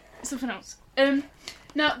 something else.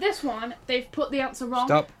 Now this one they've put the answer wrong.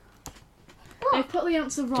 Stop. They've put the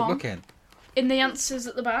answer Stop wrong looking. in the answers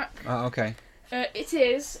at the back. Oh, okay. It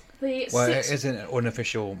is the Well, 6. it isn't an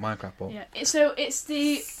unofficial Minecraft book. Yeah. So it's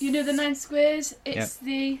the 9 squares. It's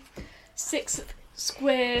the 6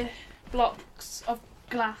 square blocks of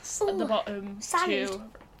glass at the Ooh, bottom. sand. Two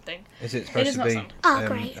thing. Is it supposed is to not be sand. Oh,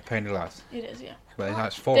 great. a pane of glass? It is, yeah. Well,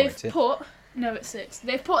 that's 4, They've isn't it? put it's 6.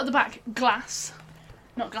 They've put at the back glass,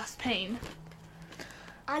 not glass pane.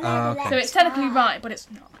 I know Ah, the okay. So next it's technically one. right, but it's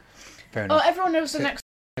not. Fair Oh, enough. everyone knows the Sit- next.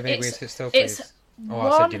 Will you it's- sit still, it's please? Oh,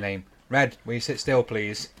 I said one- your name. Red, will you sit still,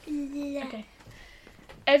 please? Yeah. Okay.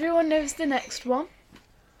 Everyone knows the next one.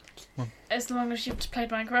 One. As long as you've played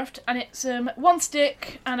Minecraft, and it's 1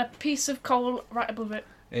 stick and a piece of coal right above it.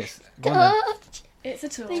 It's go on It's a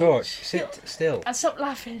torch. then. Torch. Sit still. And stop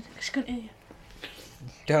laughing, 'cause she couldn't hear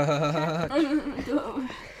Duck. you.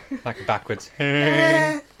 Like backwards.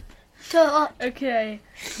 Torch. Okay.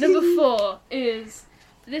 Number 4 is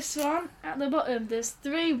this one at the bottom. There's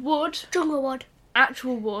 3 wood, Jungle wood.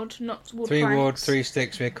 actual wood, not wood 3 wood, planks. 3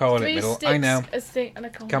 sticks with a coal in the 3 middle. sticks, I know. a stick, and a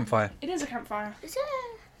coal. Campfire. It is a campfire. Is it?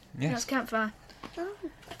 That's Yes. campfire. Oh.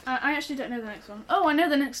 I actually don't know the next one. Oh, I know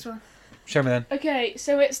the next one. Show me then. Okay,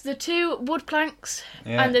 so it's the 2 wood planks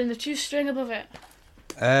Yeah. and then the 2 string above it.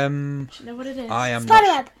 Do you know what it is? I am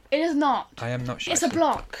Spiderweb. not. It is not. I am not sure. It's a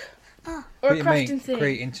block. Oh. Or a Create- crafting thing.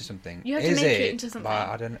 Create into something. You have to Is make it it? into something. But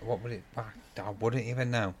I don't. What would it? I wouldn't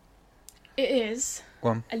even know. It is Go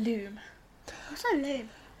on. a loom. What's that loom?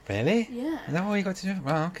 Really? Yeah. Is that all you got to do?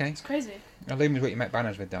 Well, okay. It's crazy. A loom is what you make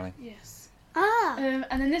banners with, darling. Yes. Ah. And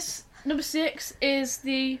then this number 6 is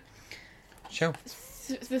the Show.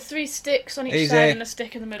 the 3 sticks on each Easy. side and a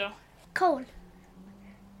stick in the middle. Coal.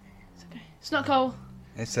 It's okay. It's not coal.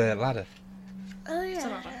 It's a ladder. Oh It's a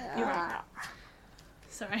yeah. ladder. You're right.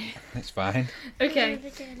 Sorry. It's fine. Okay.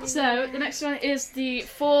 So the next one is the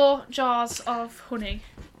 4 jars of honey.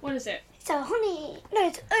 What is it? So honey. No,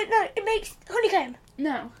 no, it makes honeycomb.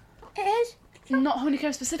 No, It is not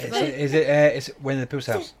honeycomb specifically. It's Winnie the Pooh's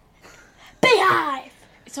house. beehive.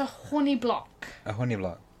 It's a honey block, A honey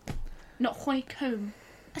block. not honeycomb.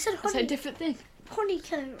 I said It's a honey. different thing.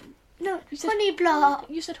 Honeycomb. No, You said honey block.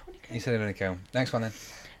 You said honeycomb. You said honeycomb. Next one then.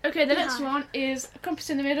 Okay, the next Beehive. one is a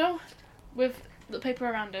compass in the middle with the paper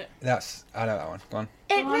around it. I know that one. Go on.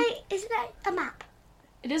 It Go on. is that a map?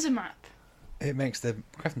 It is a map. It makes the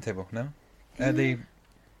crafting table, no? The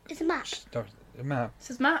It's a map. map. It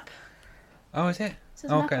says map. Oh, is it? It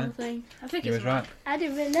says Okay. map on the thing. I think You it's was right. I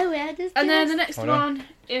didn't really know it. And then the next Hold on. one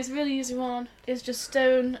is a really easy one. Is just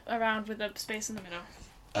stone around with a space in the middle.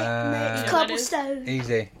 It's that is- cobblestone.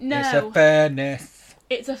 Easy. No. It's a furnace.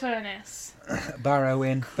 It's a furnace.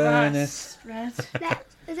 Barrowing furnace. Red.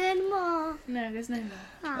 Is there any more? No, there's no more.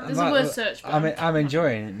 Oh. There's a word search button. I'm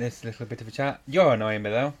enjoying this little bit of a chat. You're annoying me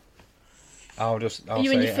though. I'll You say and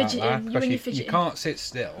your it out fidgeting, loud, you because and your you fidgeting. can't sit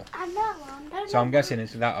still. I know one. Don't So I'm know guessing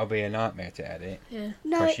that'll be a nightmare to edit. Yeah.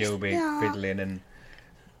 No, Because it's you'll be not. fiddling and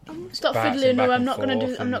Stop bouncing fiddling. No, back I'm and not gonna do.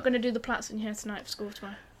 forth I'm and- not gonna do the plats in here tonight for school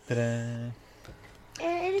tomorrow. ta-da.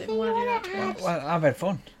 Anything you wanna do want that to tomorrow. add? Well, I've had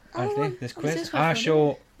fun. I Actually, want- this this quiz. is quite I fun,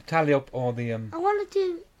 shall tally up all the I wanted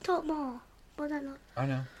to talk more, but I'm not. I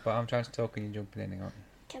know, but I'm trying to talk and you're jumping in. Aren't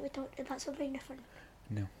Can we talk about something different?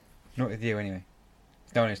 you? Not with you anyway.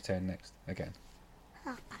 Donny's turn next again,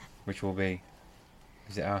 Oh. which will be.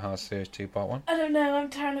 Is it Our House Series 2 Part 1? I don't know. I'm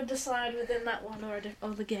trying to decide within that one or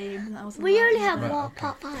the game that was. We only have Right, one okay.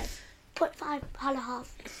 part 5. Put 5.5.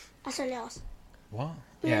 That's only us. What?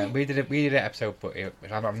 Yeah. Yeah, we did an episode, but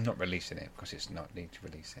I'm not releasing it because it's not need to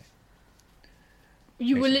release it.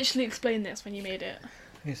 You will Basically. literally explain this when you made it.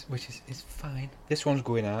 Which is it's fine. This one's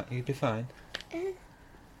going out. You'll be fine. Uh,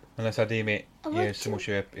 Unless I deem it, I yeah, want it's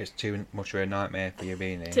to- it's too much of a nightmare for you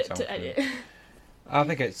being here. To, so to I'm edit. sure- I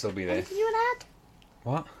think it'll still be there. anything you want to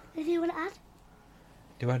What? add? Anything you want to add?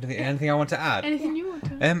 Do I have anything I want to add? Anything you want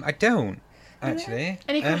to? I don't actually.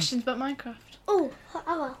 Any questions about Minecraft? Oh, I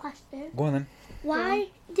got a question. Go on then. Why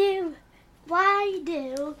do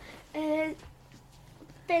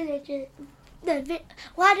villages? No,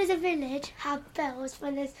 why does a village have bells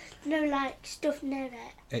when there's no like stuff near it?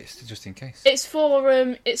 It's just in case. It's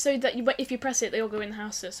for it's so that if you press it, they all go in the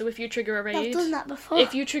houses. So if you trigger a I've raid, done that before.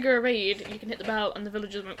 if you trigger a raid, you can hit the bell and the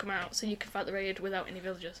villagers won't come out, so you can fight the raid without any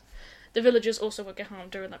villagers. The villagers also won't get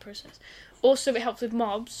harmed during that process. Also, it helps with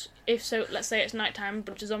mobs. If so, let's say it's nighttime, a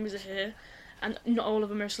bunch of zombies are here, and not all of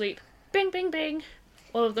them are asleep. Bing, bing, bing.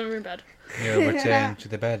 All of them are in bed. You return to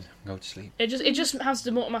the bed. Go to sleep. It just has to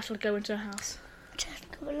automatically go into a house.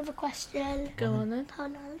 Just got another question. Go on then.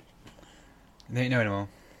 Hold on. No, no anymore.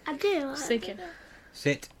 I do. Just thinking.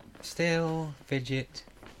 Sit still, fidget.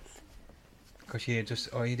 Because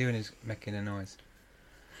all you're doing is making a noise.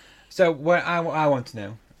 So what I want to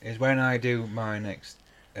know is when I do my next,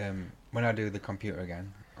 when I do the computer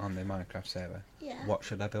again on the Minecraft server, Yeah. what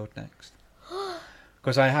should I build next?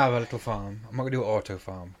 Because I have a little farm. I'm not gonna do it auto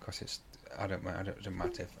farm because it doesn't matter.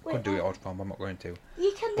 I Wait, could do it auto farm, but I'm not going to.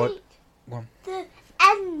 You can But- make Go on. the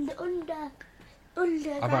end under.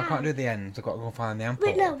 I can't do the ends. I've got to go find the amp.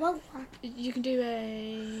 Wait, no, one. You can do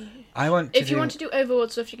a. I want to If you want to do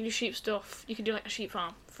overworld stuff, you can do sheep stuff. You can do like a sheep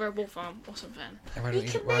farm for a wool farm or something. Why You don't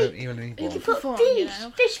can why make- don't you need You one? can put Farm, fish. you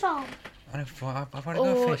know. Fish farm. I've already got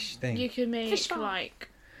a Or fish thing. you can make Fish farm. like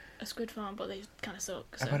a squid farm, but they kind of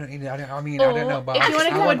suck. So. I don't need. I don't Or know. But if you want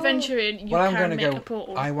to I go want, adventuring, you well, I'm can gonna make go. a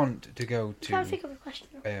portal. I want to go I'm trying to to think of a question.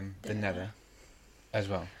 the Nether as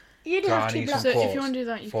well You So don't I have to need block. some so if cores you want to do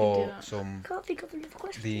that, you can for do that. some Can't think of another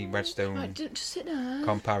question. the redstone Right, just sit there. You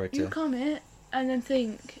comparator. comment and then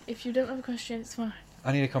think. If you don't have a question, it's fine.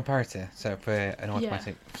 I need a comparator, so for an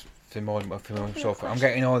automatic. For more stuff. I'm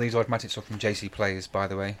getting all these automatic stuff from JC Players, by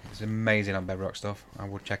the way. It's amazing on Bedrock stuff. I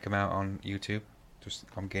would check him out on YouTube.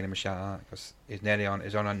 I'm giving him a shout out because he's nearly on.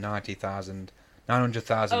 He's on 900,000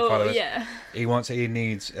 Oh followers. yeah. He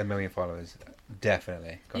needs 1 million followers,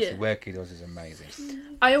 definitely, because Yeah. the work he does is amazing.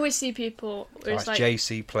 I always see people. So Where it's that's like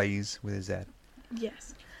JC Plays with a Z.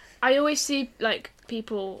 yes. I always see like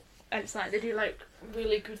people, and it's like they do like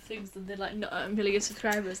really good things, and they're like not a million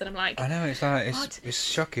subscribers, and I'm like, I know it's like What? it's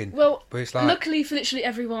shocking, well. but it's like Luckily for literally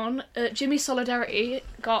everyone, Jimmy Solidarity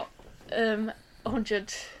got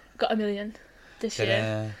 100, got 1 million this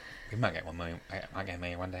year. we might get 1 million. I might get 1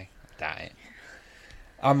 million one day. Doubt it.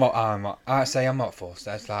 I'm not. I say I'm not forced.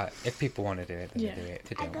 That's like if people want to do it, then Yeah. they do it. If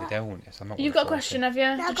they don't, they don't. Yes, I'm not. You've gonna got a force question, it. have you?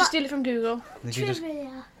 I've Did you got- steal it from Google? Did you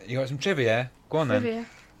Trivia. You got some trivia? Go on then. Trivia.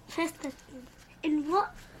 First question. In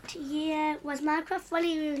what what year was Minecraft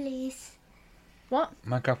fully released? What?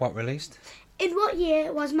 Minecraft what released? In what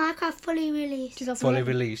year was Minecraft fully released? 2011. Fully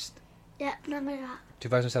released. Yeah, number that.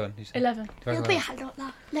 2007. You said? 11. You'll 2011. put your hand up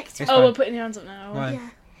now. Next It's one. Oh, fine. we're putting your hands up now. Why? Yeah.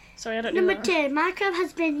 Sorry, I don't know Number that. 2, Minecraft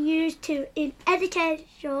has been used in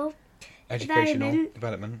educational Educational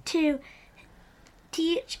development. to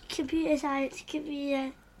teach computer science,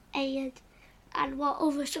 computer aid, and what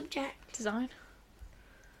other subject? Design.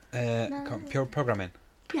 Pure programming.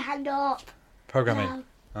 Put your hand up. Programming.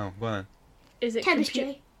 No. Oh, go on. Is it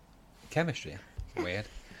Chemistry. Chemistry. Weird.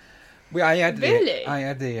 I had Really? I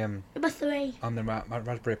had the Number 3. on the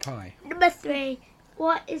Raspberry Pi. Number 3.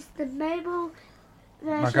 What is the mobile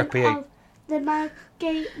version Minecraft PE.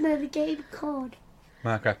 of the game called?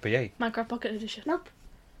 Minecraft PE. Minecraft Pocket Edition. Nope.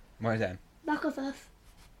 What is that? Minecraft.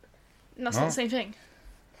 That's Oh. not the same thing.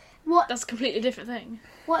 What That's a completely different thing.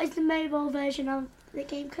 What is the mobile version of the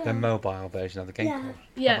game called? The mobile version of the game. Yeah. called.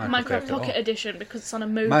 Yeah, Not Minecraft Earth at all. Pocket Edition because it's on a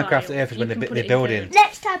mobile. Minecraft Earth is you when can they- put they're it in building. games.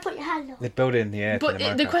 Next time, put your hand up. They're building the Earth But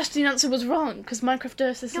in the Minecraft. question answer was wrong because Minecraft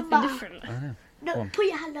Earth is something Number- different. I know. No, Go on. put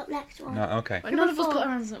your hand up. Next one. No, okay. But none of us Number put four. our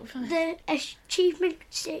hands up. We're fine. The achievement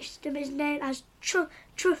system is known as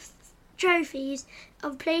trophies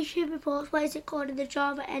and playthrough reports. What is it called in the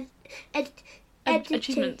drama editing?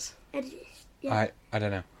 Achievements. Yeah. I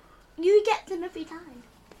don't know. You get them every time.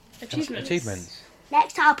 Achievements. Achievements.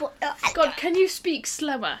 Next time, put. God, can you speak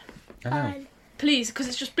slower? I know. And Please, because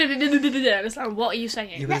it's just... It's like, what are you saying?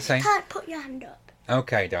 You were the next same. time, put your hand up.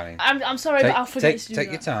 Okay, darling. I'm sorry, but I'll forget to do take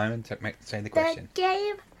that. your time and say the The question.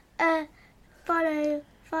 game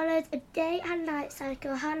follows a day and night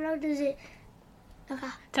cycle. How long does it? Okay.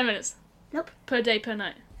 10 minutes. Nope. Per day, per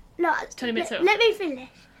night. No, 20 minutes let, total. let me finish.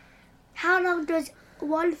 How long does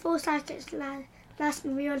one full cycle last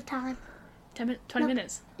in real time? 20 No.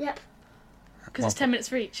 minutes. Yep. Because it's 10 minutes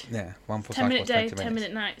for each. Yeah, one full 10 cycle minute is day, 20 10 minutes.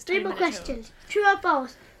 minute night. It's 3 20 more minute total. questions. True or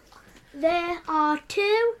false? There are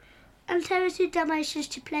 2 alternative dimensions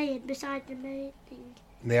to play in beside the main thing.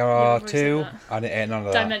 There Yeah, are we've already said two. that. I didn't hear none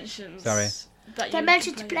of that. Dimensions. Sorry. That you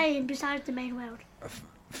Dimension can to play in besides the main world.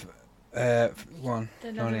 One.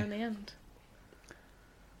 They're never Only. in the end.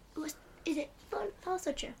 Is it false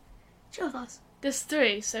or true? True or false? There's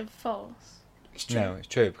 3, so false. It's true. No, it's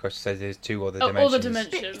true because it says there's 2 other Oh, dimensions all the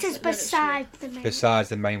dimensions. It says Then it's true. beside the main world. besides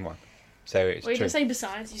the main one. So it's Well, you true. didn't say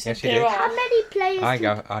besides, you said Yes, you there did. are. How many players? I can,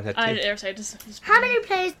 go. I had 2. I didn't say just How many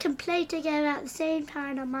players can play together at the same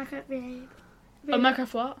time on Minecraft Oh,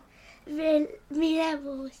 Minecraft what?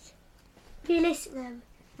 levels? Release them.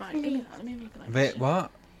 Right, give me that. Let me have a look at that. Bit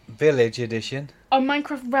what? Village edition. Oh,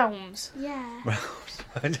 Minecraft Realms. Yeah.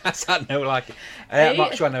 That's not no like it. Hey. I'm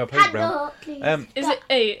not sure I know a played Hand realm. up, please. Is it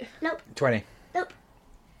 8? 20.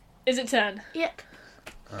 Is it 10? Yep.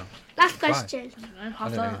 Oh. Last Fine. question. I don't know, half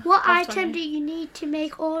I don't that. know. What Half item 20. do you need to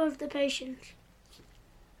make all of the potions?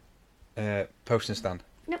 Potion stand.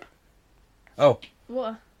 Nope. Oh,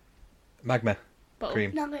 What? magma Bottle.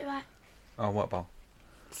 cream. No, wait, right. Oh, what ball?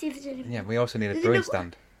 See if there's any. Yeah, we also need a There's brewing no-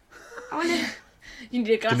 stand I wanna... You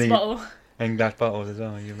need a glass need- bottle. and glass bottles as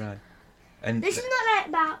well. You're right. And This is not like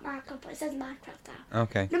about Minecraft, but it says Minecraft now.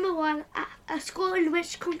 okay. Number 1, a school in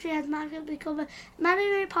which country has Minecraft become a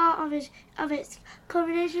mandatory part of its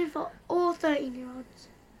combination for all 13-year-olds?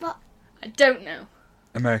 I don't know.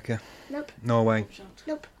 America, Nope. Norway,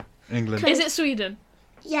 Nope. England. Is it Sweden?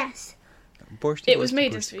 Yes. Bush, It was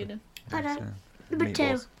made in Sweden, I know. So, Number 2,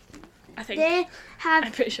 meatballs. I think. they I'm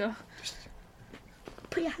have pretty sure.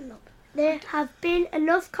 put your hand up. There have been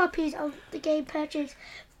enough copies of the game purchased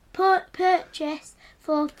for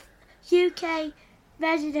UK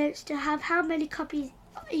residents to have how many copies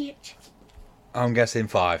each? I'm guessing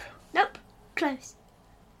 5. Nope. Close.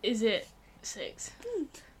 Is it 6?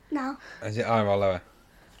 No. Is it higher or lower?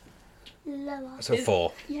 Lower. So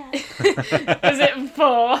 4. Yeah. Is it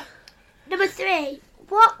 4? Number 3.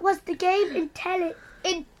 What was the game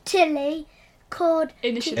initially called?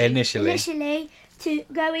 Initially. Initially, To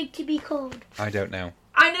going to be called? I don't know.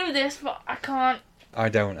 I know this, but I can't. I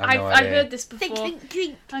don't. I've I've, no I've idea. heard this Think, before. think,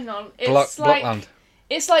 think. Hang on. It's like Blockland.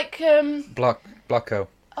 it's like Blocko.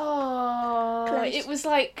 oh, Close. it was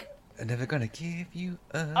like I'm never gonna give you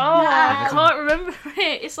up. oh, I can't remember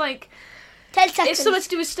it. It's like 10 seconds. it's something to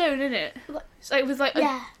do with stone, isn't it? What? It's like with like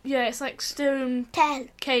Yeah. yeah, it's like stone 10,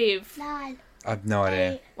 cave. 9, I've no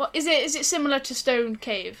idea. 8. What is it? Is it similar to stone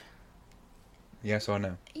cave? Yes or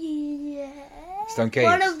no? Yeah. Stone caves.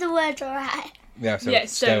 One of the words, alright. Yeah. So Yeah,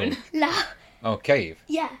 stone. No. Oh, cave.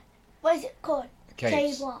 Yeah. What is it called? Caves.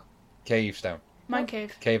 Cave what? Cave stone. Mine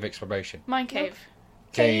cave. Cave exploration. Mine cave.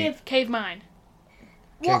 Cave. Cave mine.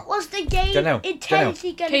 What was the game Dunno,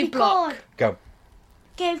 intensely going to Cave be block. called?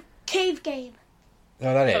 Go. Cave game.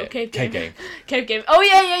 Oh, that Oh, it. Cave Cave Game. Game. Cave Game. Oh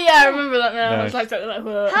yeah. I remember that now. No. I was like,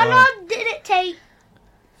 whoa. How Oh. long did it take?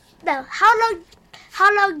 No, how long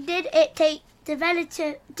did it take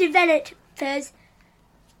developers?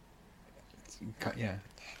 Yeah.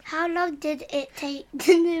 How long did it take the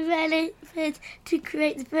developers to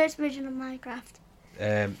create the first version of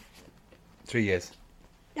Minecraft? 3 years.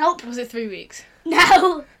 Nope. Was it 3 weeks?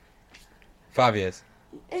 No. 5 years.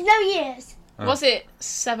 There's no years, Oh. Was it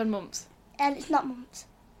 7 months? and it's not months.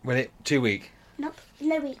 Well, it 2 weeks. Nope.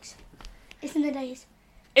 No weeks. It's in the days.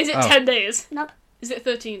 Is it Oh. 10 days? Nope. Is it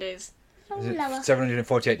 13 days? No, Is it lower.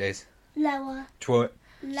 748 days? Lower. Lower.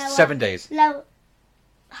 Lower. 7 days. Lower.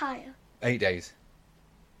 Higher. 8 days.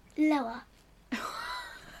 Lower.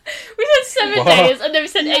 We said 7 What? days and then we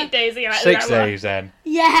said 8 days. Yeah, 6 lower. days then.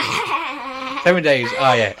 Yeah. 7 days.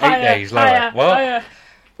 Oh yeah. 8 Higher, days. Lower. higher, What? higher.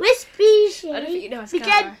 Which I don't think species you know it's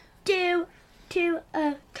began due to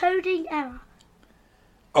a coding error?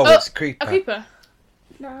 Oh, Oh, it's creeper. A creeper.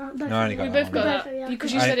 No, No, I only We got both got Both that of you.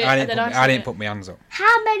 because you said it I and didn't then put, I I said didn't it. put my hands up.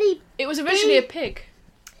 How many? It was originally a pig.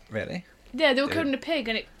 Really? Yeah, they were Did coding a pig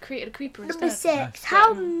and it created a creeper Number instead. 6.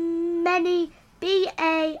 How many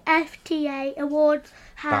BAFTA awards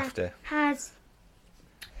BAFTA. has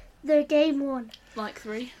the game won? Like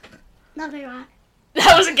 3. Not very right.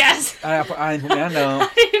 That was a guess. I didn't put my hand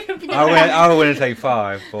up. I didn't even put I that. wouldn't say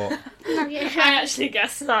 5, but Not very I right. actually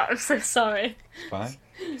guessed that. I'm so sorry. it's fine.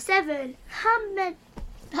 7. How many?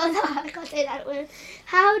 Oh no, I can't say that word.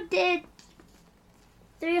 How did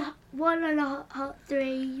 3, 1 and a half,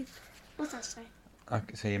 3? What's that say? I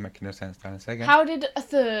can see you making no sense, Dan. Say again. How did a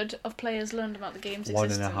third of players learn about the game's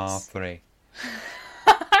existence? 1.5, 3.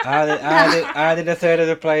 How did a third of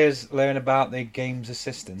the players learn about the game's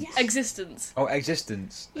assistance? Yes. Existence. Oh,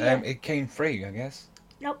 existence. Yeah. It came free, I guess.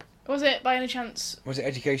 Nope. Was it by any chance? Was it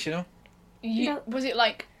educational? No. Was it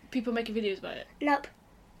like people making videos about it? Nope.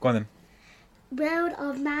 Go on then. Word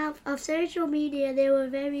of mouth of social media, there were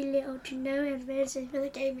very little to no information for the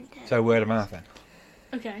game intent. So word of mouth then.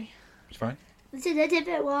 Okay. It's fine. This is a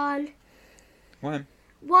different one. Go on then.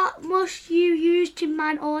 What must you use to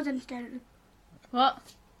mine ores and stone? What?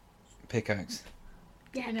 Pickaxe.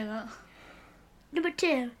 Yeah. I know that. Number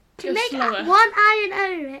 2. To Go make slower. one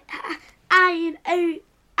iron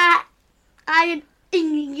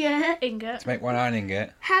ingot, Ingot. To make one iron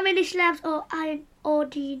ingot. how many slabs or iron ore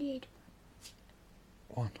do you need?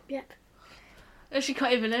 1. Yep. She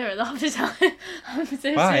can't even hear it half the time. I'm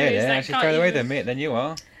so Wow, serious. yeah. I She's can't further away even- than me than you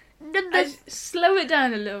are. Number Slow it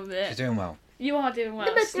down a little bit. She's doing well. You are doing well.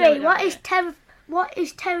 Number Slow it 3. down What a is bit. what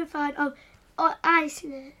is terrified of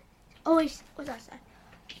Iceland? Always. What's that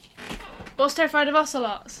say? What's terrified of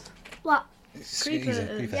ocelots? What? It's Creeper. easy.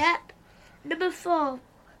 Creeper. Yep. Number 4.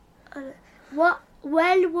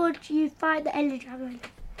 When would you find the Ender Dragon?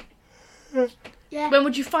 Yeah. When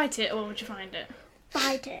would you fight it, or when would you find it?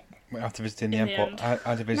 Fight it. After visiting the In the end portal.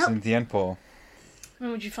 After visiting the end portal.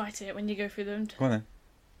 When would you fight it? When you go through them? Go on then.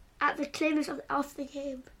 At the climax of the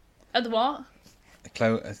game. At the what?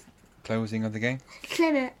 Closing of the game.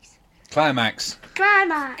 Climax. Climax.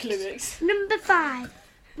 Climax. Climax. Number 5.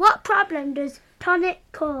 What problem does tonic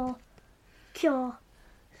cure?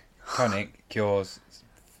 Tonic cures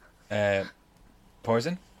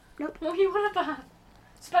poison. What are you on about?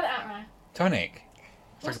 Spell it out, right? Tonic.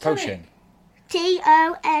 It's What's like a tonic? potion.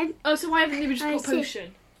 T-O-N. Oh, so why haven't you just I put see.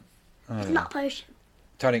 potion? I don't It's know. not potion.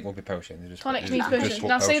 Tonic will be potion. They just Tonic they means just potion. swap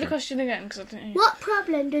Now say the potion. question again, because I didn't hear. What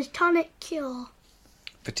problem does tonic cure?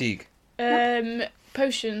 Fatigue.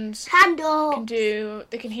 Potions Handle. can do.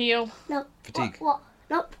 They can heal. No. Fatigue. What?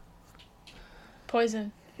 Nope.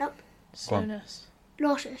 Poison. Nope. Go on. Slowness.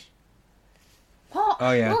 Nauseous. What?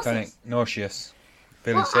 Oh yeah, Nauseous. tonic. Nauseous.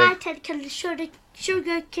 Feeling What sick. item can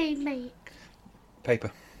sugar cane make?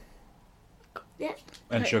 Paper. Yep.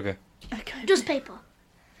 And Wait. sugar. Okay. Just paper.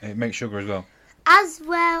 It makes sugar as well. As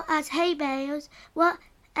well as hay bales, what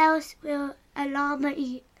else will a llama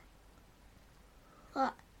eat?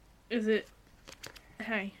 What? Is it?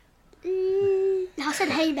 Hey. I said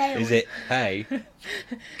hay bales. Is it hay?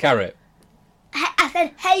 Carrot. I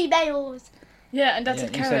said hay bales. Yeah, and that's Yeah,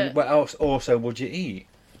 a you carrot. said, what else also would you eat?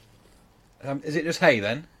 Is it just hay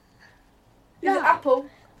then? Is it apple?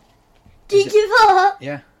 Do you give up?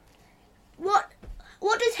 Yeah.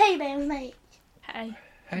 What does hay bales make? Hay.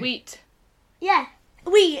 Hay. Wheat. Yeah,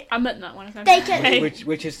 wheat. I meant that one. I said They can- hay.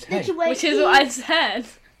 Which is hay. Which is what I said.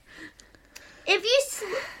 If you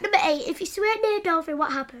number 8, if you swim near a dolphin,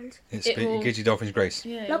 what happens? It will- gives you dolphin's grace.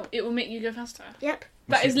 Yeah, Nope. it will make you go faster. Yep.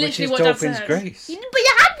 That is Which literally what Dad dolphin's said. grace. But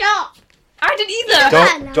you had not. I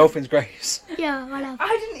didn't either. No. Dolphin's grace. Yeah, whatever.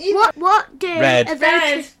 I didn't either. What do Red. evokers?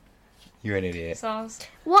 Red. You're an idiot. SARS.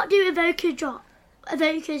 What do evokers drop?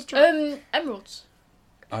 Evoker's job? Emeralds.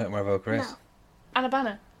 I don't know where Evoker is. No. And a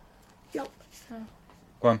banner. Nope. Oh.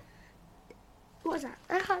 Go on. What's that?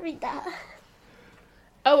 I can't read that.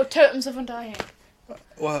 Oh, Totems of Undying.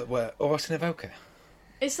 What's an Evoker?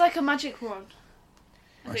 It's like a magic one.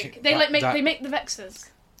 I Magic- think. They like make that- they make the Vexers.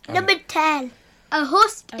 Oh, Number 10. A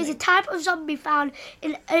husk Oh, is a wait. type of zombie found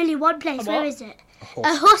in only one place. A Where what? is it? A A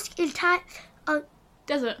horse. husk is type.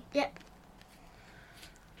 Desert. Yep.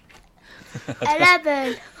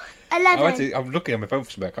 11. 11. I'm looking on my phone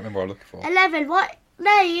for something. I can't remember what I'm looking for. 11. What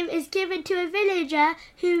name is given to a villager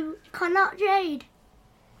who cannot trade?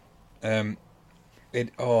 Not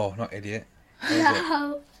idiot. What is it?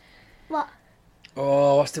 No. What?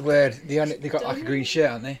 Oh, what's the word? They got like a green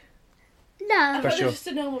shirt, aren't they? No. I thought it Special. was just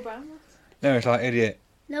a normal brown one. No, it's like idiot.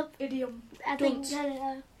 Nope. Idiom. I think. Dunce.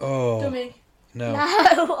 No. Oh, Dummy. no.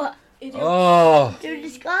 No. Idiom. Oh, Do the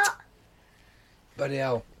Scott? bloody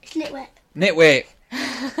hell. It's Nitwit. Nitwit.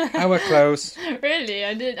 How we're close. Really?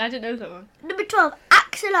 I didn't know that one. Number 12.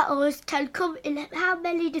 Axolotls can come in how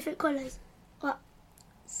many different colours?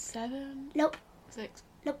 7, Nope. 6,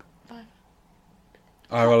 Nope. 5.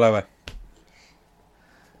 I will lower.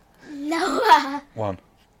 Lower. 1,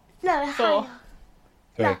 No, 4. higher.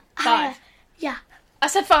 3. No, higher. 5. Yeah. I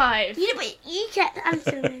said 5. You kept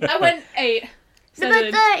answering. I went 8. Number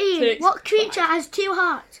 7, 13. 6, What creature has 2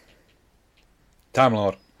 hearts? Time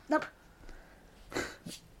Lord. Nope.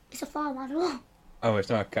 It's a farm animal. Oh, it's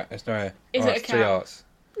not a cat. It's not a. Is oh, it a it's 3 cow? hearts.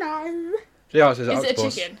 No. 3 hearts is an Is it a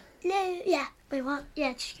octopus. chicken? No. Yeah. Wait, what?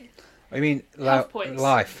 Yeah, chicken. I mean, Half points.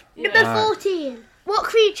 life. Number Yeah. 14. What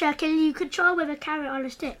creature can you control with a carrot on a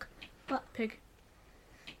stick? Pig.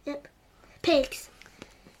 Yep. Pigs.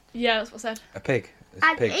 Yeah, that's what I said. A pig. It's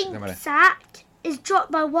An pigs. ink No matter. sac is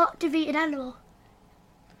dropped by what defeated animal?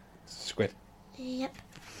 Squid. Yep.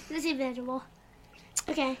 Let's see if there's more.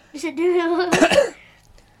 Okay. Listen.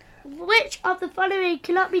 Which of the following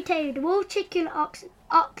cannot be tamed? Wolf, chicken, ox,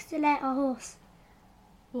 elk, or horse?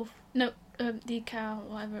 Wolf. No, the cow,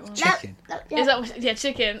 whatever it was. Chicken. No, yeah. Is that yeah,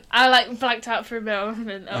 chicken? I like blanked out for a bit. I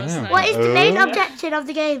know. What is the main Oh. objective of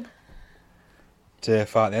the game? To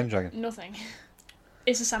fight the end dragon. Nothing.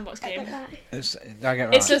 It's a sandbox I game. don't know. It's, I get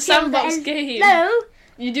it It's right. a sandbox Kill the game. No.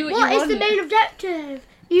 You do what What you is want. the main objective?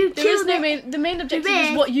 You There is kill no the main. The main objective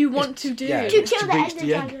main- is what you want to do. yeah, to it's kill to the reach ender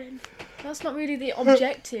the end. dragon. That's not really the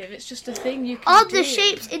objective. It's just a thing you can Are do. the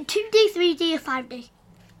shapes in 2D, 3D, or 5D?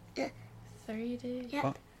 3D. Yep.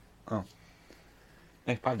 What?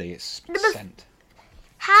 No, Paddy, it's Number- scent.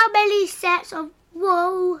 How many sets of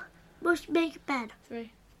wool must make a bed?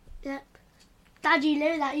 3. Yep. Dad, you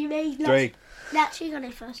know that. You made lots. 3. That's you got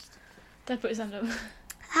it first. Dad put his hand up.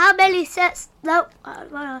 How many sets? No.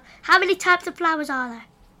 How many types of flowers are there?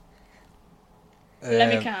 Let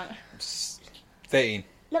me count. 13.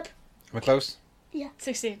 Nope. Am I close?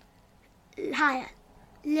 16. Higher.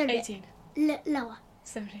 Little 18. bit. Lower.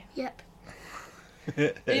 17. Yep.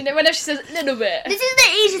 You know, whenever she says a little bit. This is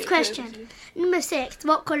the easiest question. Number 6.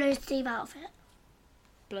 What colour is Steve's outfit?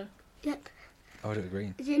 Blue. Yep. Oh, it was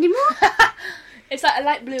green. Is it any more? It's like a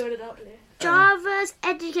light blue and a dark blue. Java's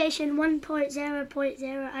Education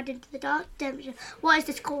 1.0.0 added to the dark dimension. What is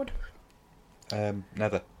this called?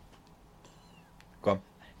 Nether. Go on.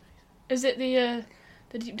 Is it the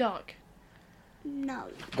deep dark? No.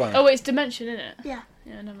 Go on. Oh, wait, it's dimension, isn't it? Yeah.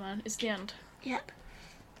 Yeah, never mind. It's the end. Yep.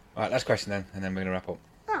 Alright, last question then, and then we're going to wrap up.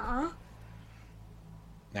 Aw.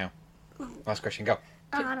 Last question, go.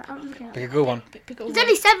 I'm looking at Pick a good one. Pick up There's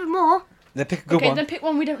only 7 more. Then pick a good okay, one. then pick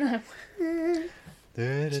one we don't know.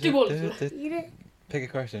 Uh, do all of them. you know. Pick a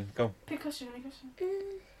question, go. Pick a question, any question.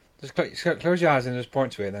 Just close your eyes and just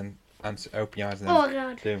point to it, and then open your eyes and then Oh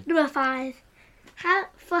god. do. Number 5.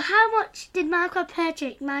 How much did Microsoft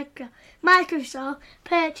purchase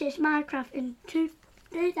Minecraft in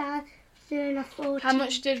 2014? Uh, How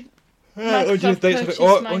much did Microsoft purchase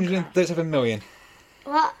 137 million.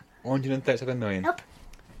 What? 137 million. Nope.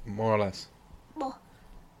 More or less. More.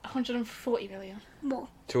 140 million. More.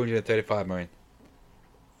 235 million.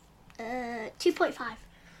 2.5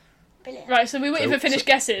 billion. Right, so we wait So- for finish so-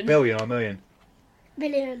 guessing. Billion or million?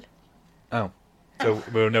 Billion. So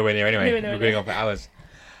we're nowhere near anyway. Nowhere We're near. going on for hours.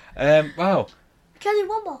 Wow. Can I do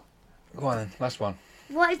one more? Go on then. Last one.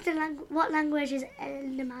 What is the what language is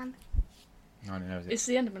Enderman? Nani knows it. It's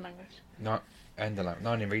the Enderman language. Not Enderland.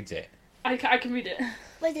 Nani reads it. I can read it.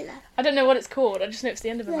 What is it then? I don't know what it's called. I just know it's the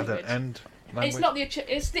Enderman I don't language. end language. It's not the.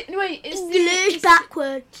 It's the. Wait, it's English the.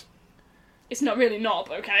 backwards. It's not really knob,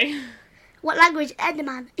 okay? What language is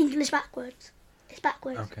Enderman? English backwards. It's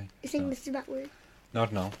backwards. Okay. It's English backwards.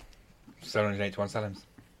 Nod no. 781 salams.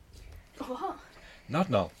 What? Nod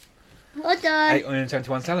no. Well done.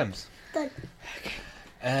 871 salams. You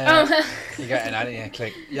get an ad, yeah,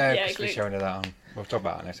 click. Yeah, Yeah, because we're click. showing her that on. We'll talk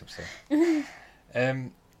about it next episode.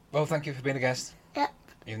 Well, thank you for being a guest. Yep.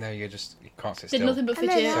 Even though you can't sit Did still. nothing but I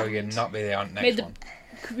know fidget. So you'll not be there on the Made next the- one.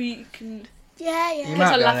 Creak and... Yeah, You yeah.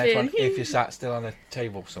 might are be on the next laughing. one if you sat still on a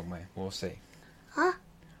table somewhere. We'll see. Huh?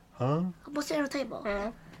 Huh? What's on the table?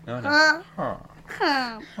 No, no. Huh? Huh.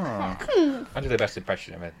 Huh. Huh. I do the best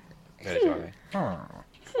impression of it. Really, Charlie.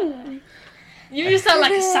 Huh. You just sound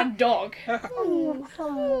like a sad dog. Huh.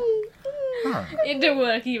 It didn't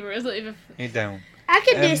work either. It's not even... You don't. I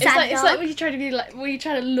can do a It's sad like, dog. when you try to be like... When you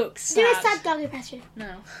try to look sad. Do a sad dog impression.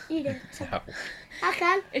 No. You do. No. I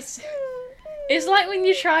can. It's like when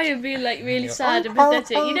you try and be like really sad and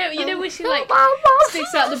pathetic. You know when she like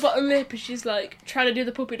sticks out the bottom lip and she's like trying to do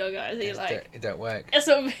the puppy dog eyes. And you're like, It don't work. it's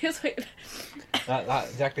so it's like, That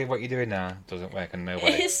exactly what you're doing now doesn't work on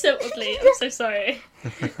nobody. it's so ugly. I'm so sorry.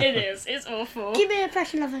 It is. It's awful. Give me an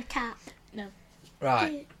impression of a cat.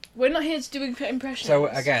 Right. We're not here to do impressions. So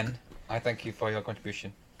again, I thank you for your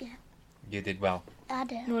contribution. Yeah. You did well. I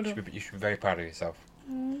do. Well You done. should be very proud of yourself.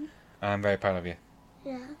 Mm, I'm very proud of you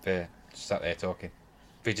yeah. for sat there talking,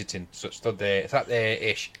 fidgeting, sat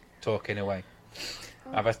there-ish, talking away.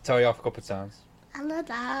 I've had to tell you off a couple of times. I know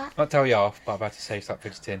that. Not tell you off, but I've had to say stop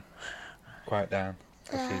fidgeting. Quiet down.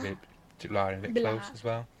 Yeah. She's a bit too loud and a bit Blah. close as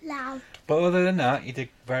well. Loud. But other than that, you did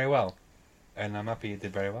very well. And I'm happy you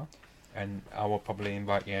did very well. And I will probably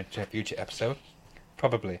invite you to a future episode.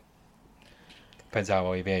 Probably. Depends how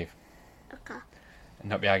well you behave. Okay. And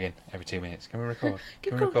not be hagging every 2 minutes. Can we record?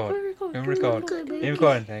 Can we Go, record? go, Can we record? Good, Can you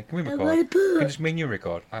record anything? Can we I record? wanna poo. Can just mean you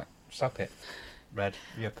record? Stop it. Red,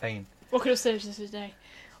 you're a pain. What could I say this today?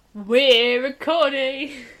 We're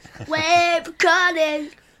recording. We're recording.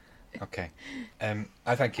 Okay.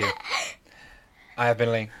 I thank you. I have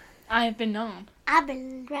been Lee. I have been on. I've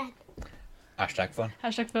been red. Hashtag fun.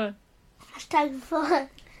 Hashtag fun. Hashtag fun.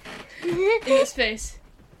 In its face.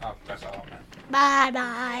 Oh, press that on now. Bye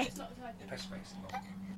bye. Press space.